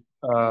by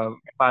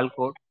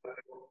Falco,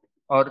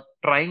 or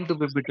trying to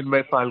be bitten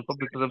by Falco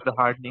because of the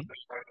hardening,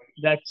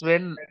 that's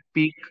when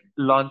Peak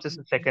launches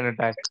a second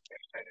attack.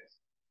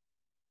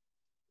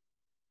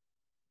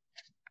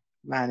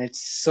 Man,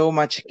 it's so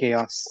much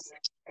chaos.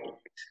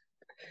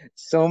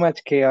 So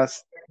much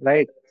chaos,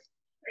 right?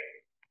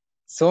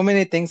 So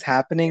many things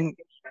happening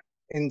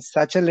in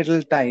such a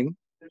little time.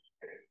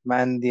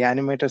 Man, the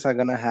animators are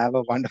gonna have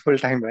a wonderful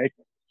time, right?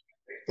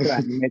 To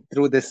animate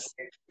through this.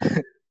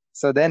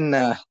 So then,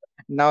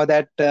 now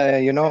that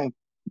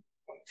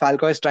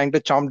Falco is trying to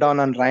chomp down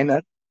on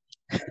Reiner,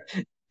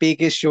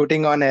 Peak is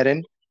shooting on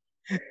Eren.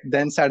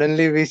 Then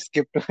suddenly we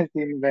skip to a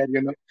scene where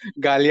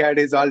Galliard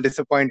is all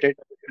disappointed,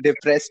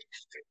 depressed,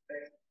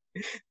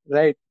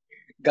 right?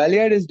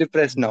 Galliard is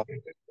depressed now.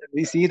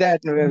 We see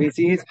that we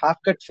see his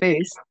half-cut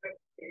face,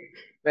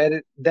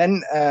 where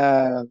then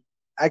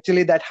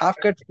actually that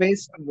half-cut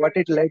face, what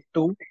it led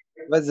to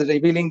was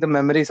revealing the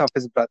memories of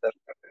his brother,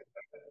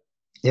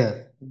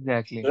 Yeah.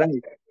 Exactly.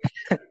 right?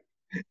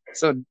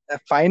 So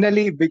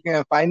finally,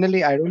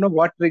 I don't know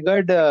what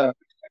triggered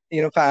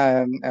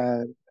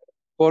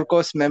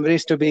Porco's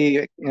memories to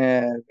be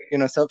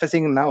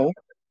surfacing now,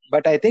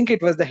 but I think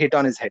it was the hit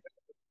on his head.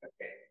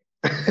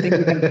 I think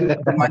we can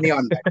put money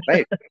on that,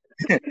 right?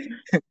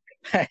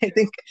 I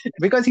think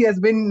because he has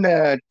been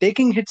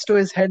taking hits to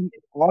his head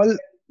all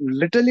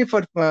literally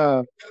for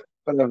a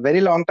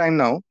very long time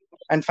now,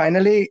 and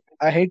finally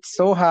a hit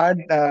so hard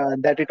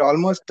that it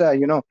almost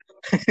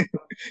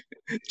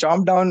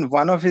chomped down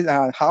one of his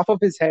half of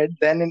his head.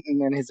 Then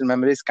in his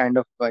memories kind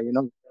of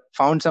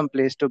found some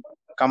place to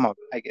come out,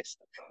 I guess.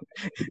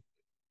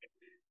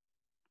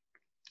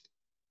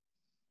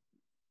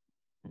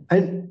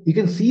 And you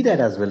can see that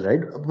as well,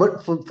 right?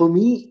 But for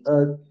me,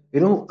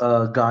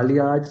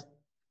 Galliard's,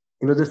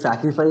 the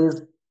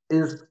sacrifice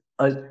is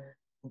a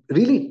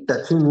really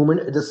touching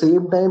moment. At the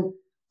same time,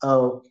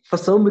 for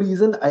some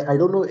reason, I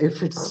don't know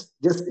if it's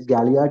just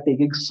Galliard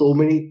taking so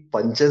many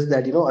punches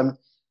that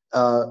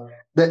uh,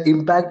 the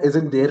impact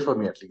isn't there for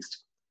me, at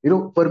least.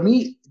 For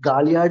me,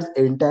 Galliard's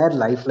entire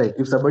life, like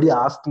if somebody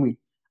asked me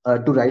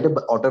to write a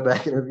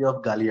autobiography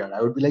of Galliard,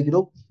 I would be like,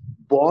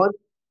 born,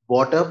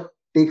 brought up,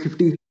 take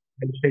 50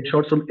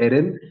 headshots from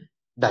Eren,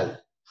 die.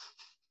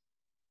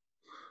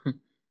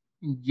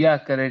 Yeah,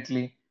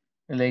 correctly.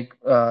 Like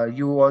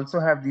you also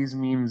have these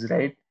memes,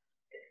 right?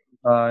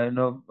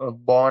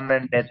 Born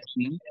and death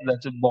scene.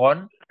 That's a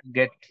born,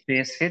 get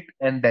face hit,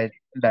 and death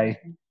die.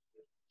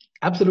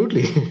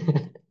 Absolutely.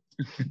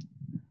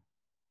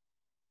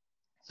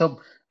 So,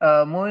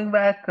 moving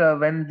back,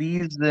 when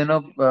these,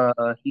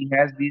 he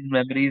has these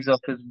memories of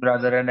his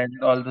brother and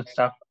all the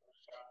stuff.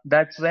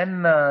 That's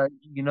when,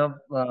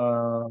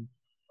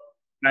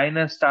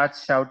 Liner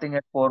starts shouting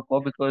at Porco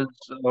because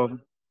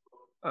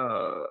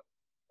uh,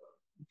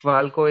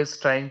 Falco is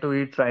trying to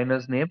eat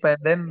Reiner's nape, and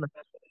then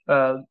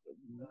uh,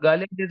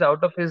 Galick is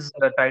out of his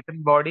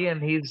Titan body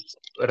and he's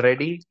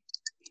ready.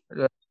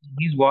 Uh,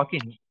 he's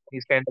walking.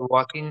 He's kind of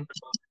walking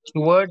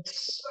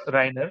towards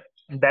Reiner.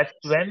 That's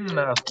when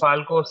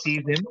Falco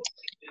sees him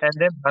and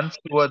then runs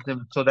towards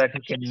him so that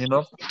he can,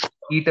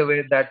 eat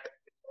away that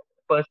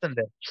person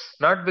there.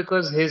 Not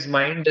because his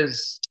mind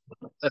is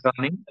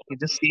running, he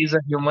just sees a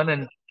human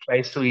and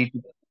tries to eat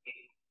it.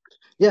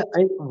 Yeah,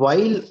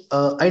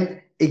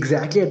 and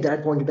exactly at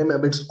that point in time,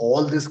 amidst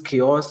all this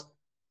chaos,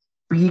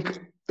 Peak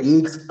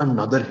takes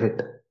another hit.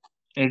 Like,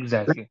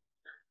 Exactly.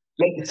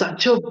 like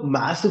such a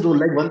massive role.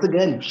 Like once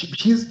again,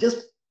 she's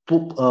just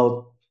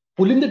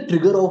pulling the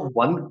trigger of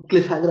one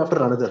cliffhanger after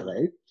another,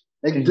 right?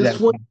 Like this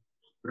one,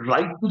 Exactly.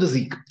 right to the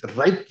Zeke,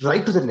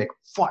 right to the neck,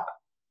 fought,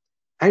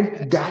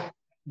 and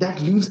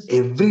that leaves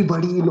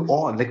everybody in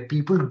awe. Like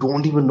people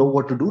don't even know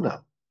what to do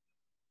now.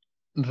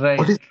 What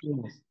Right. is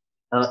True.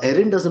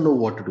 Erin doesn't know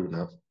what to do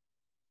now.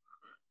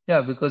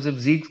 Yeah, because if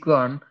Zeke's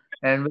gone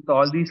and with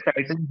all these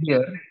titans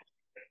here,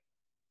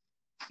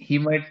 he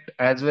might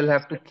as well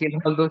have to kill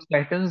all those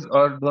titans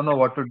or don't know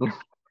what to do.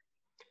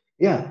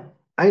 Yeah,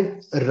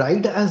 and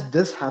right as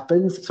this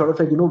happens, sort of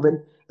like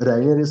when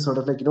Rainer is sort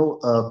of like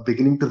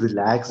beginning to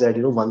relax that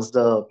once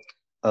the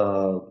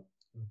uh,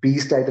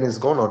 Beast Titan is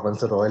gone or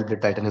once the Royal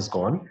Blood Titan is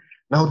gone,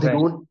 now they Right.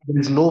 don't. There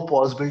is no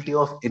possibility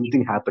of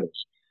anything happening.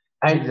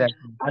 And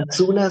Exactly. as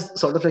soon as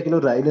sort of like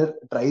Rainer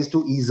tries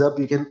to ease up,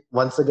 you can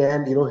once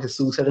again his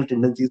suicidal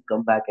tendencies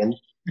come back in.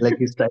 Like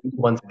he's trying to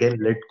once again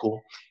let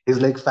go. He's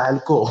like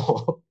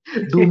Falco,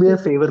 do me a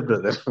favor,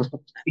 brother.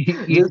 Eat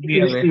Just me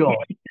finish away. me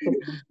off.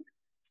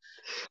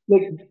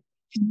 Like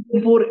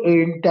season 4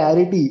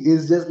 entirety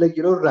is just like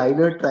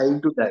Reiner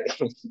trying to die.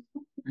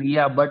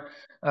 Yeah, but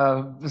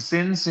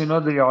since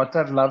the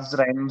author loves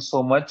Ryan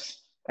so much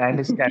and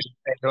his character,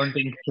 I don't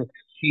think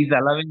he's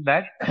allowing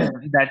that.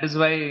 That is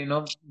why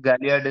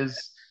Galliard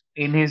is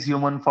in his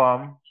human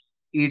form.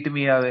 Eat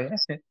me away.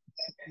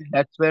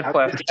 That's where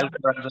Falco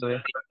runs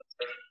away.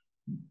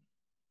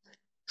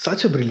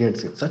 Such a brilliant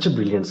scene. Such a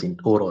brilliant scene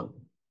overall.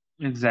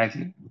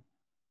 Exactly.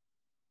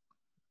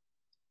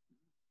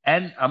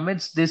 And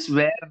amidst this,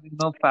 where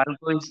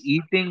Falco is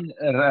eating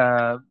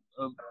uh,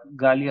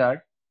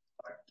 Galliard,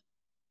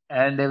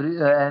 and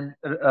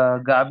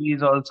Gabi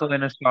is also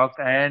in a shock,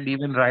 and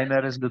even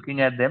Reiner is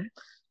looking at them.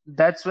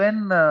 That's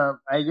when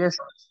I guess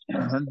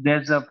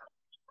there's a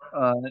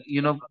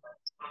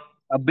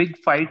big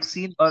fight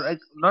scene, or like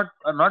not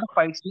a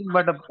fight scene,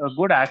 but a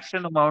good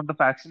action amount of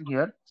action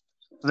here,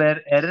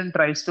 where Eren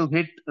tries to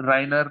hit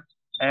Reiner,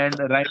 and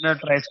Reiner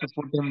tries to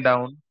put him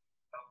down.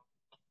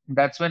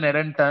 That's when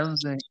Eren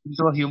turns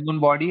into a human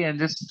body and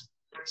just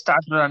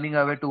starts running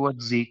away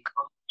towards Zeke.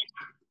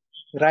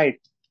 Right.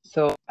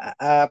 So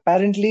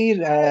apparently,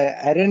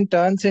 Eren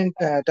turns his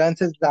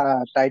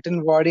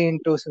Titan body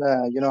into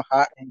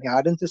he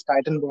hardens his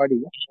Titan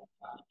body,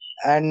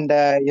 and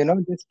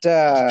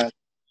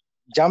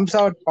just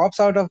pops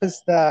out of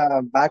his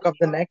back of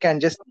the neck,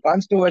 and just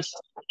runs towards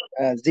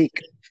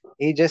Zeke.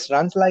 He just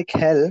runs like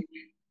hell.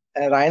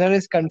 Reiner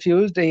is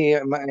confused.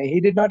 He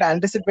did not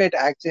anticipate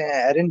actually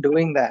Eren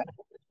doing that.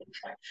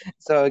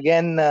 So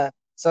again,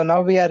 so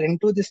now we are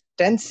into this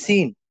tense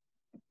scene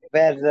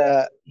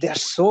where they are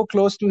so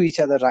close to each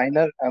other.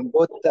 Reiner,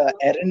 both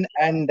Eren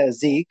and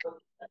Zeke,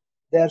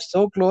 they are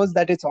so close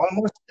that it's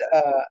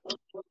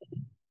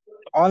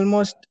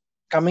almost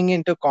coming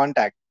into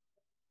contact.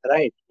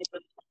 Right.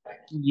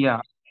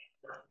 Yeah,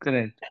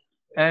 correct.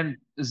 And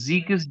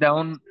Zeke is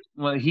down.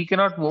 Well, he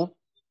cannot move.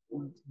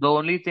 The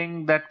only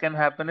thing that can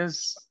happen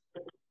is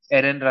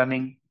Eren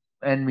running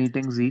and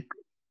meeting Zeke.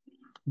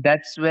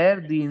 That's where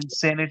the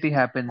insanity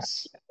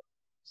happens.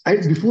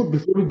 And before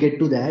we get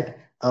to that,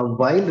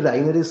 while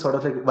Eren is sort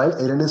of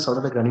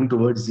like running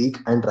towards Zeke,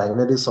 and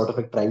Reiner is sort of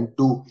like trying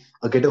to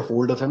get a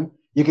hold of him,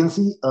 you can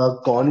see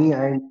Connie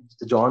and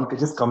John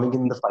just coming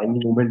in the final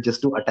moment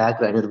just to attack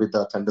Reiner with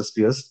the Thunder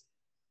Spears.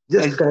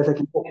 Just Ex- kind of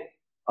like,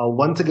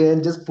 once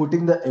again, just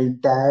putting the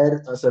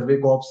entire Survey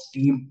Corps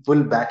team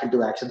full back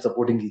into action,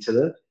 supporting each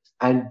other.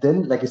 And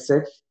then, like I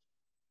said,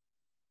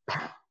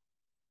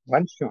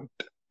 One shot,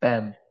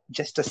 Bam.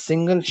 just a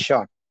single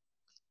shot.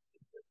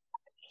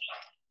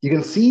 you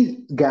can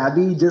see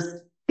Gabby just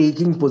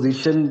taking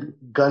position,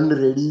 gun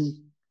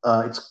ready.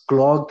 It's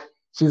clogged.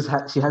 She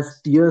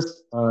has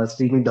tears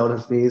streaming down her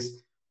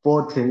face.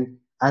 Poor thing.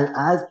 And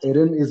as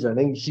Erin is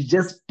running, she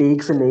just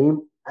takes an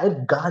aim.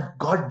 And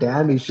God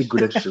damn, is she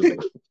good at shooting?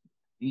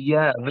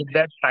 Yeah, with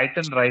that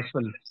Titan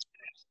rifle.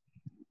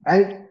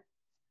 And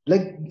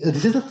like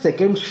this is the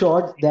second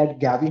shot that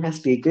Gabby has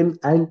taken,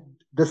 and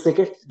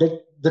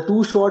the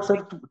two shots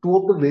are two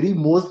of the very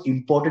most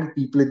important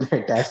people in the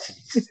entire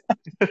series.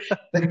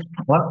 Like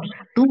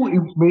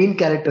two main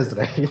characters,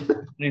 right?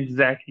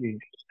 Exactly.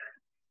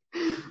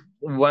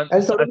 One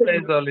And sort of Sasha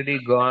like, is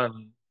already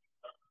gone.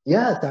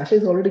 yeah, Sasha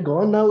is already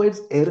gone now. It's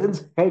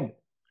Aaron's head. Like,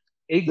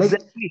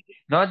 Exactly.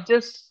 Not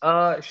just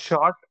a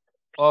shot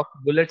of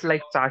bullet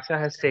like Sasha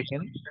has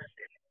taken.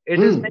 It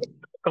is like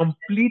hmm,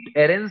 complete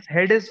Eren's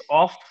head is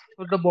off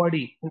the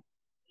body.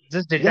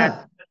 Just detached.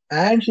 yeah,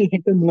 And she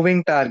hit a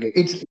moving target.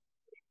 it's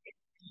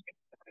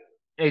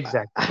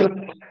Exactly.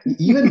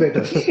 even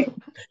better.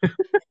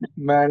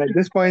 Man, at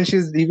this point,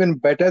 she's even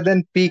better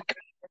than Peak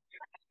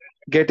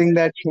getting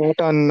that shot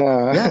on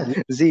Yeah,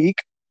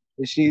 Zeke.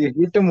 She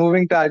hit a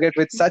moving target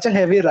with such a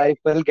heavy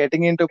rifle,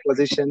 getting into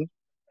position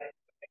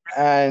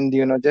and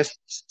just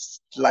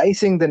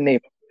slicing the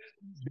nape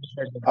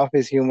of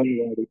his human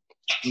body.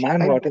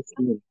 Man, what and a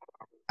scene!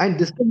 and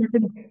this time you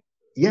can,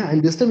 yeah,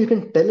 and this time you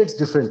can tell it's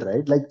different,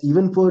 right? Like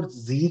even for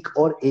Zeke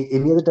or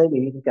any other time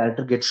any other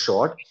character gets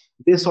shot,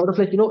 they sort of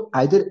like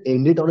either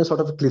end it on a sort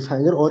of a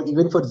cliffhanger, or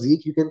even for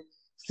Zeke, you can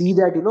see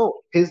that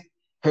his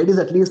head is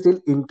at least still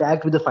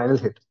intact with the final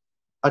hit,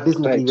 at least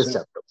in the Right, previous right.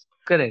 chapter.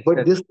 Correct. But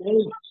Correct. this time,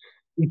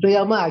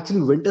 Isayama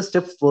actually went a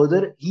step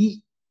further.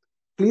 He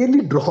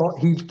clearly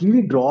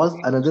draws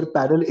another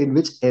panel in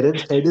which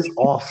Eren's head is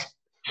off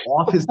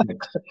his neck.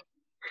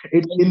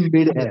 It's in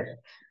midair.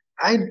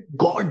 And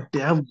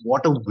goddamn,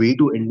 what a way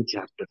to end the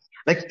chapter!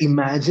 Like,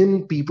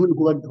 imagine people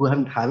who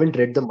haven't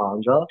read the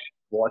manga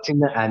watching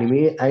the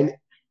anime and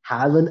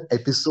have an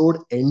episode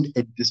end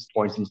at this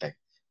point in time.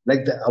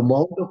 Like the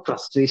amount of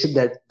frustration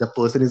that the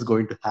person is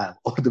going to have,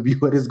 or the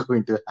viewer is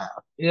going to have.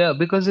 Yeah,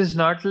 because it's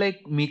not like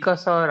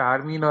Mikasa or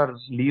Armin or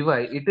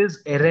Levi. It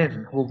is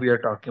Eren who we are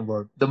talking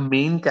about. The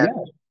main character,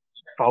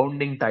 Yeah,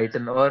 founding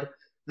titan, or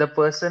the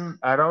person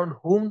around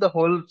whom the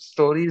whole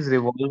story is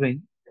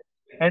revolving,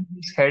 and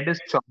his head is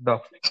chopped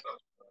off.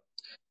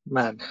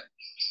 Man,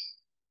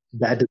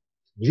 that is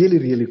really,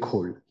 really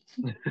cold.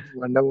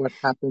 wonder what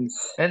happens.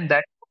 And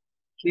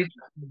it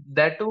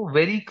that too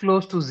very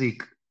close to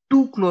Zeke.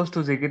 Too close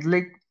to Zeke. It's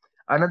like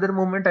another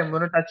moment I'm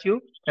gonna touch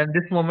you, and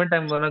this moment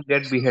I'm gonna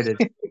get beheaded.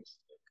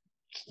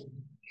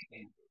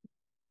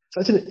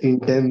 Such an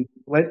intense,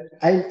 but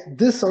and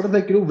this sort of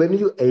like when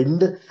you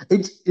end,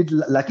 it's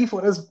lucky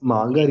for us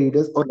manga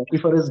readers, or lucky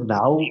for us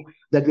now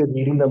that we're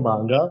reading the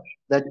manga,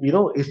 that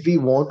if we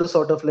want to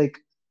sort of like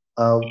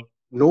uh,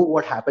 know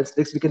what happens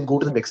next, we can go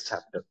to the next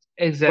chapter.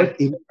 But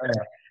Exactly.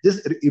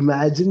 just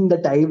imagine the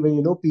time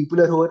when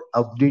people are who are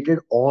updated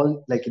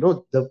on, like,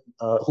 the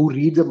who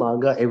read the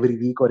manga every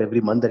week or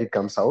every month that it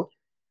comes out,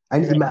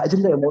 and Right.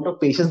 imagine the amount of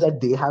patience that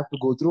they have to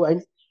go through,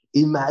 and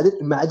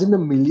imagine the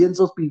millions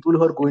of people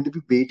who are going to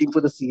be waiting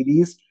for the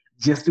series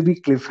just to be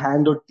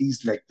cliffhanged or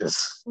teased like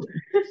this.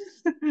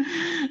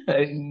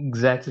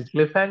 Exactly.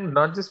 Cliffhanger,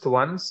 not just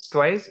once,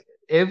 twice.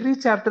 Every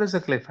chapter is a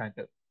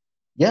cliffhanger.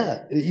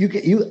 Yeah,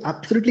 you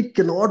absolutely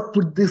cannot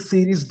put this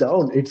series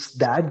down. It's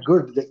that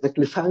good. The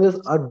cliffhangers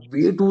are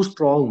way too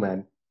strong,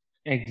 man.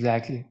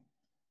 Exactly.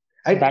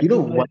 And That is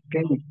why. one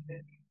thing,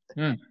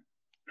 Hmm,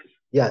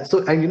 yeah.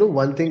 So, and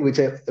one thing which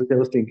I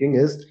was thinking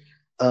is,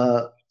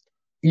 uh,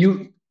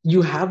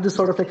 you have this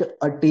sort of like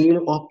a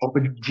tale of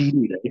a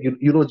genie,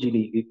 right?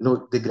 Genie,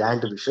 the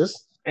grand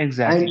wishes, and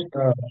exactly.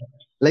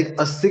 like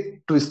a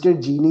sick,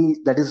 twisted genie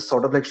that is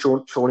sort of like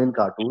shown in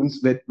cartoons,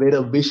 where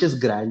a wish is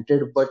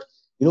granted, but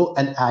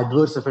an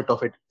adverse effect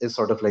of it is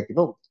sort of like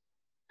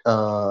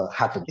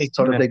happens,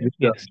 sort of like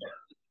Yes.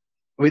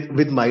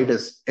 with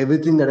Midas,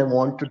 everything that I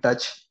want to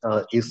touch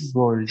is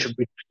Gold. should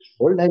be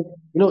gold, and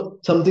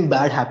something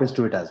bad happens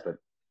to it as well.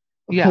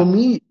 For Yeah.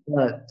 me,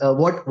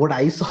 what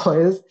I saw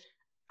is,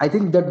 I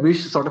think that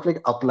wish sort of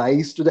like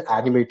applies to the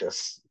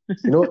animators.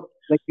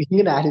 Like being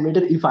an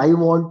animator, if I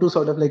want to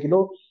sort of like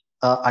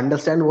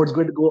understand what's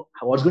going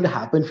to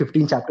happen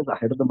 15 chapters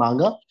ahead of the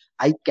manga,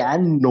 I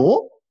can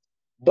know,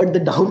 but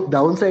the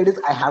downside is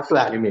I have to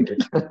animate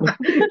it.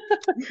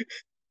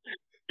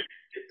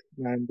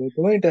 Man, they're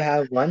going to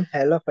have one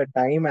hell of a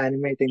time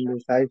animating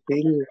this. I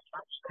feel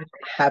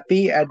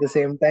happy at the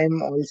same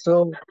time,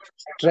 also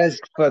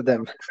stressed for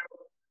them.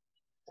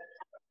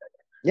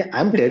 Yeah,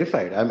 I'm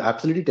terrified. I'm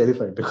absolutely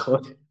terrified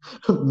because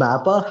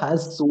Mappa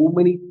has so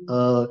many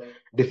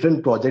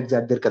different projects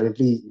that they're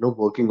currently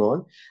working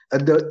on.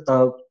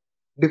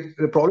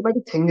 The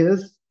problematic thing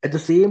is, at the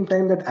same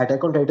time that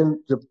Attack on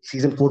Titan the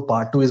season 4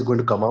 part 2 is going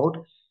to come out,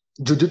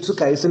 Jujutsu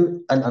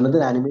Kaisen and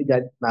another anime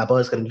that Mappa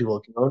is currently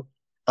working on,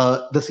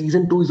 the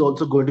season 2 is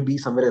also going to be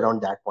somewhere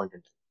around that point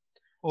in time.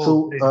 Oh,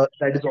 So great.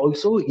 that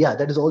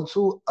is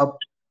also a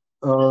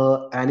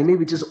anime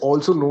which is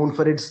also known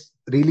for its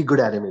really good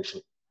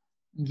animation.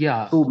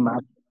 Yeah. So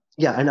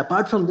yeah, and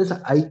apart from this,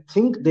 I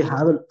think they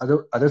have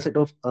other set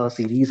of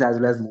series as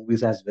well as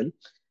movies as well.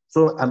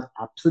 So I'm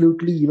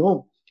absolutely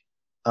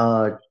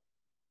uh,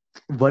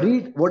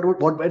 worried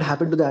what might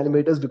happen to the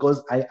animators,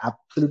 because I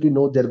absolutely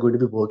know they're going to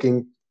be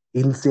working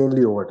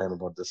insanely overtime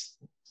about this.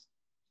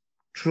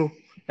 True.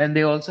 And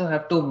they also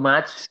have to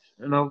match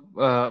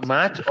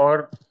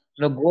or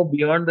go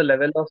beyond the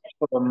level of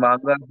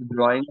manga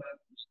drawing,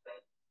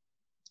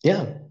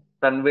 Yeah,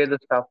 convey the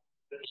stuff.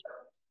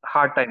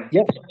 Hard time.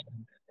 yeah.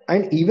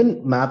 And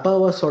even Mappa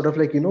was sort of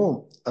like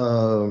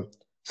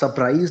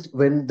surprised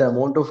when the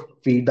amount of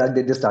feedback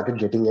that they started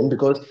getting in,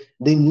 because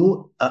they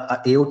knew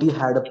AOT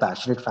had a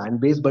passionate fan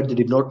base, but they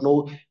did not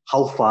know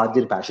how far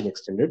their passion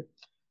extended.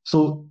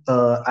 So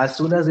as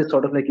soon as they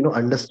sort of like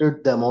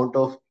understood the amount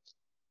of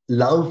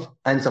love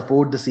and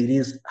support the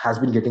series has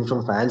been getting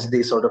from fans,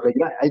 they sort of like,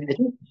 yeah, I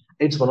think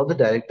it's one of the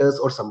directors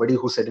or somebody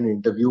who said in an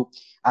interview,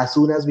 as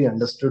soon as we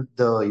understood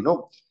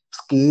the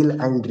scale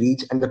and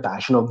reach and the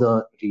passion of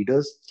the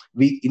readers,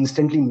 we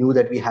instantly knew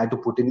that we had to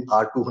put in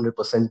our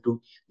 200%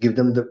 to give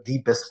them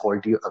the best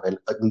quality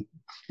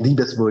the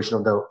best version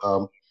of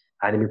the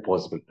anime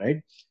possible,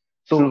 right?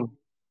 True. So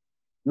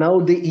now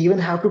they even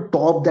have to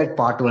top that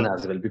part one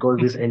as well, because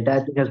this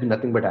entire thing has been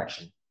nothing but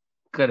action.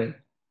 Correct.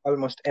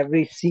 Almost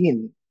every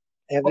scene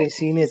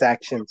is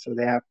action, so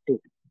they have to.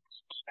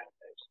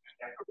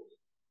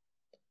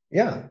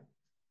 Yeah.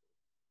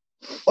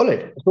 All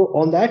right. So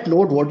on that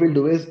note, what we'll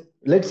do is,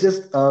 let's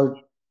just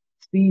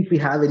see if we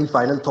have any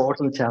final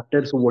thoughts on the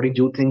chapter. So what did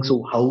you think?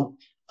 So how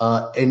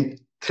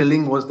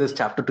thrilling was this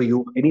chapter to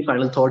you? Any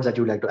final thoughts that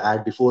you'd like to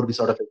add before we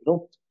sort of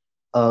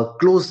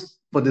close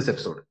for this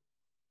episode?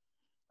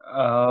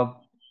 Uh,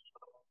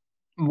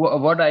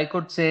 what I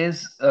could say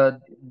is, though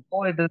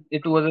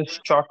it was a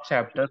short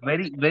chapter,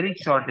 very very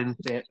short,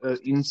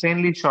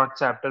 insanely short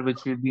chapter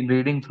which we've been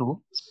reading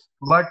through,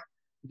 but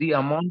the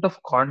amount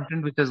of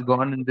content which has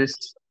gone in this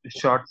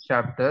short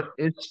chapter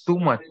is too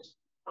much,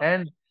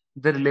 and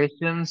the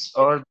relations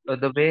or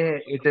the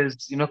way it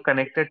is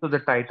connected to the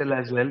title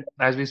as well,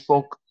 as we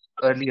spoke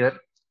earlier,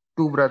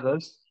 two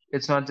brothers.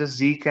 It's not just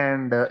Zeke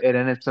and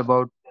Eren. It's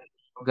about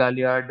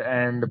Galliard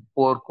and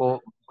Porco,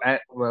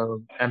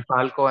 and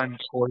Falco and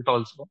Colt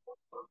also.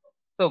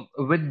 So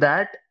with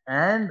that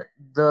and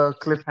the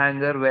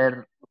cliffhanger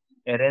where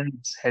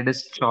Eren's head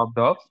is chopped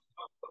off,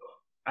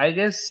 I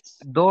guess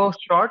though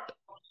short,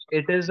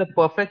 it is a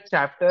perfect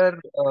chapter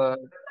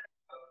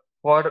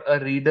for a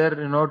reader,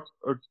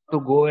 to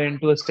go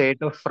into a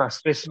state of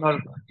frustration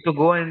or to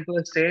go into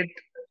a state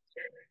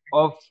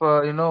of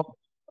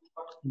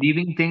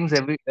leaving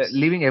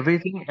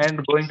everything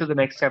and going to the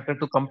next chapter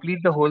to complete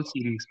the whole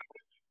series,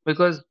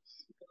 because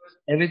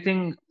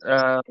everything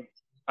are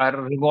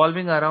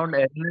revolving around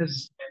Eren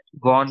is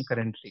gone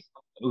currently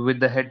with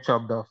the head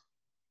chopped off.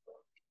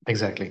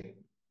 Exactly.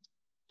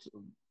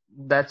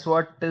 That's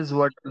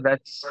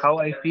how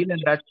I feel,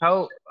 and that's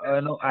how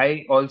no,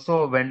 I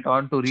also went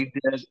on to read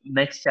the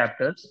next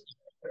chapters.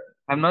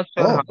 I'm not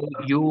sure how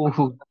Oh,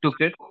 you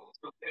took it.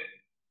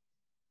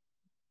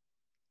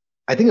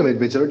 I think a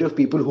majority of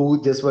people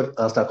who just were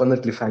stuck on the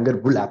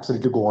cliffhanger will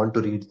absolutely go on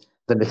to read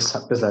the next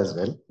chapters as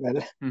well.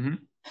 Well, Hmm.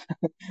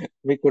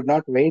 we could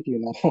not wait,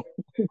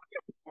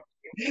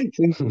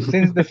 since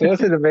the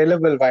source is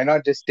available, why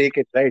not just take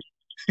it, right?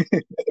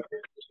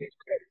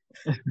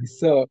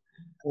 So,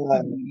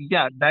 uh,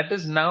 Yeah, that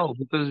is now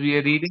because we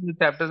are reading the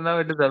chapters now.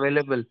 It is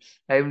available.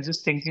 I'm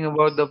just thinking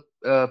about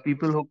the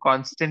people who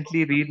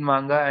constantly read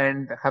manga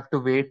and have to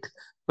wait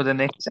for the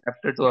next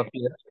chapter to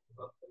appear.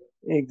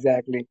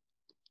 exactly.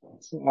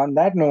 So on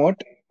that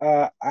note,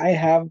 I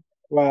have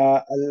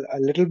a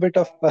little bit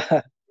of,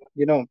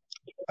 you know,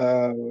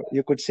 uh,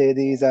 you could say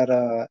these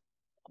are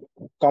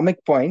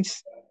comic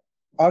points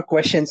or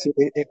questions,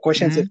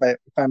 questions Hmm. if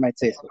I might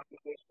say so,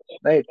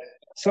 right?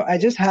 So I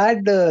just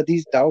had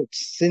these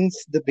doubts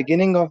since the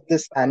beginning of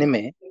this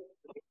anime.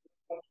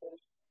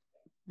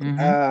 Hmm.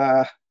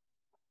 Uh,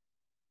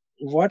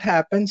 what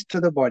happens to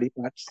the body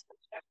parts?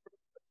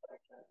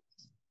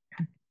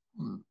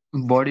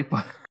 Body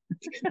part.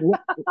 W-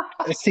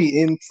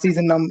 See, in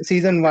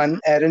season one,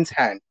 Aaron's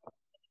hand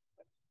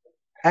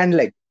and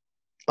leg,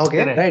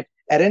 Okay. Correct. right?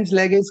 Aaron's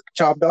leg is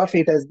chopped off.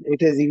 It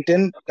is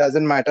eaten.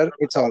 Doesn't matter.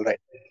 It's all right.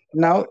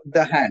 Now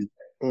the hand.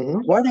 Hmm.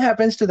 What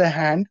happens to the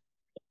hand?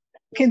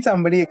 Can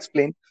somebody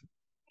explain?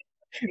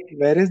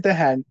 Where is the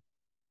hand?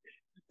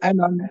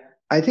 And on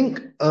I think,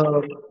 yeah,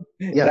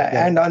 right,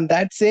 yeah. and on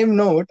that same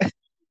note,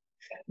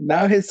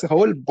 now his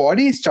whole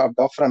body is chopped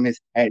off from his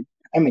head.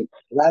 I mean,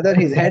 rather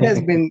his head has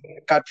been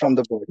cut from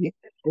the body.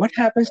 What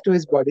happens to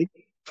his body?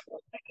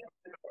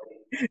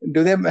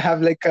 Do they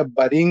have like a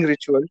burying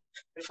ritual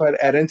for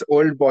Aaron's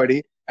old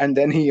body, and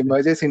then he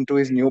emerges into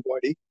his new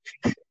body?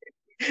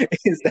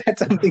 Is that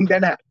something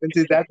that happens?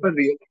 Is that for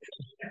real?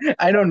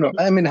 I don't know.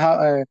 I mean,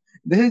 how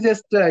this is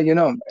just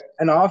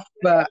an off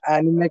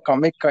anime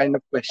comic kind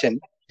of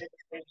question,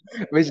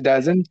 which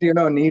doesn't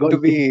need God, to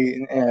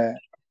be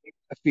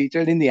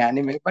featured in the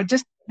anime. But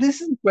just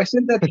this is a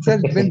question that's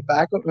has been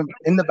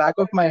in the back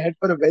of my head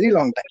for a very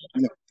long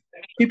time.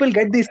 People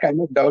get these kind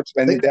of doubts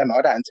when like they are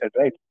not answered,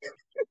 right?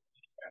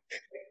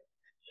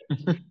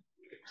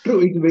 true.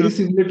 It's very True.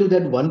 similar to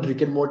that one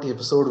Rick and Morty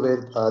episode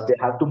where they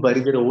have to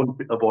bury their own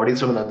bodies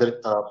from another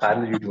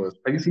parallel universe.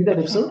 Have you seen that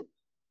episode?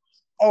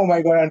 Oh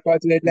my god!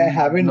 Unfortunately, I No,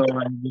 haven't,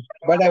 I'm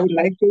but I would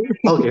like to.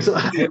 Okay, so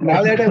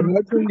Now that I've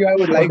heard from you, I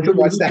would like okay, to so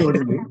watch maybe that.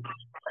 shortly.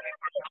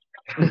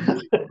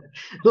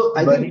 So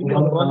I think burying your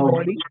own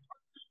body.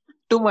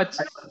 Too much.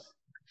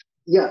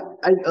 yeah,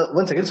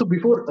 one second. So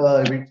before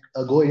we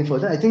go any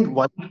further, I think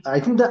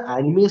the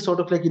anime sort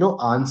of like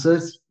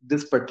answers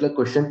this particular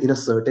question in a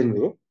certain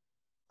way.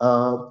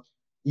 Uh,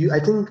 I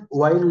think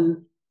while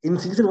in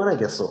season one, I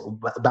guess so.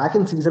 Back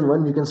in season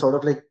one, you can sort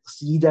of like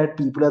see that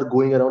people are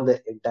going around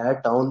the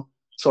entire town,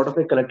 sort of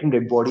like collecting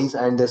dead bodies,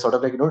 and they're sort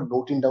of like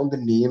noting down the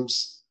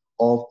names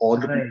of all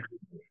the Right. people.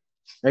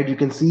 Right? You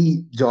can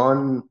see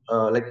John,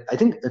 like I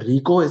think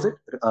Rico is it,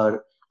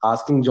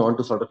 asking John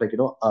to sort of like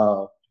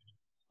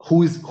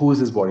who is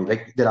his body?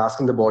 Like they're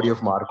asking the body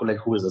of Marco, like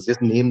who is this?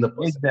 Just name the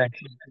person,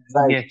 Exactly.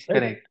 Right. Yes, right?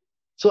 correct.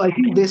 So I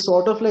think they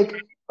sort of like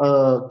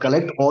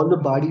collect all the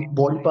body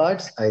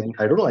parts. I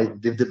don't know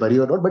if they bury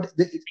or not, but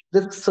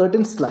there's a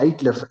certain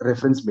slight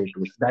reference made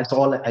to it. That's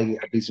all I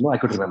at least I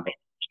could remember.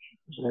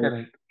 Right.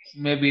 Correct.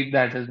 Maybe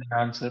that is the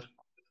answer.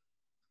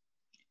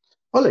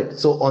 All right.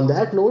 So on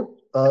that note,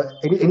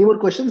 any more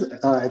questions?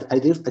 I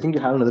think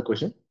you have another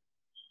question.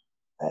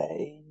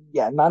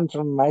 Yeah, none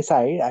from my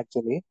side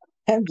actually.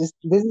 I'm just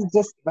this is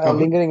just Okay.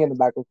 lingering in the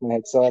back of my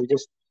head, so I'll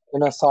just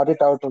sort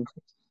it out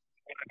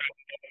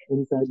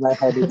inside my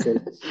head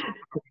itself.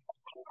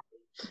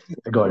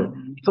 Got it.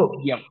 So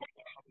Yep.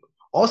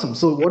 awesome.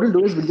 So what we'll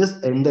do is we'll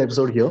just end the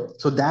episode here.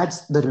 So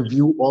that's the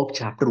review of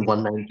chapter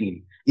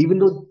 119. Even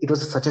though it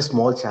was such a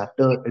small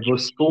chapter, it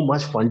was so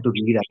much fun to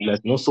read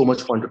and so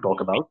much fun to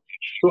talk about.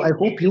 So I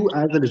hope you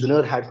as a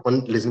listener had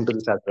fun listening to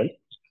this as well.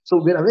 So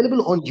we're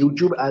available on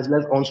YouTube as well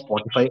as on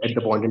Spotify at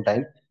the point in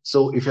time.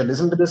 So if you're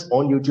listening to this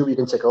on YouTube, you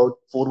can check out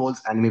Four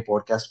Walls Anime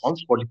Podcast on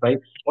Spotify,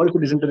 or if you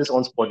listen to this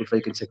on Spotify,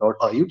 you can check out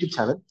our YouTube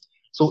channel.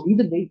 So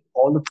either way,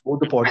 both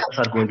the podcasts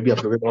are going to be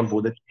uploaded on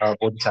both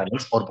the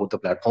channels or both the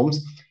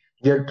platforms.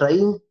 We are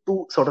trying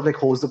to sort of like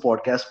host the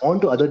podcast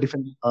onto other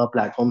different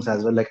platforms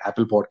as well, like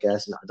Apple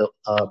Podcasts and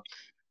other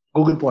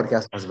Google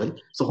Podcasts as well.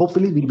 So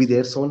hopefully we'll be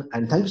there soon.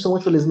 And thank you so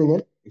much for listening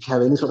in. If you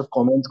have any sort of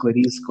comments,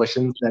 queries,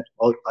 questions that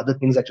or other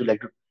things that you'd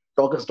like to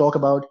talk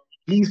about,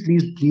 please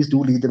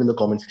do leave them in the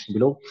comment section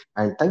below.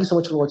 And thank you so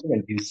much for watching.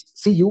 And we'll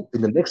see you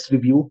in the next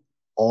review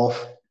of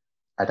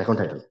Attack on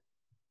Titan.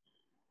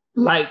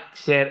 Like,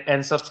 share,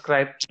 and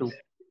subscribe to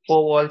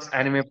Four Walls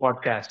Anime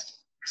Podcast.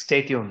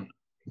 Stay tuned.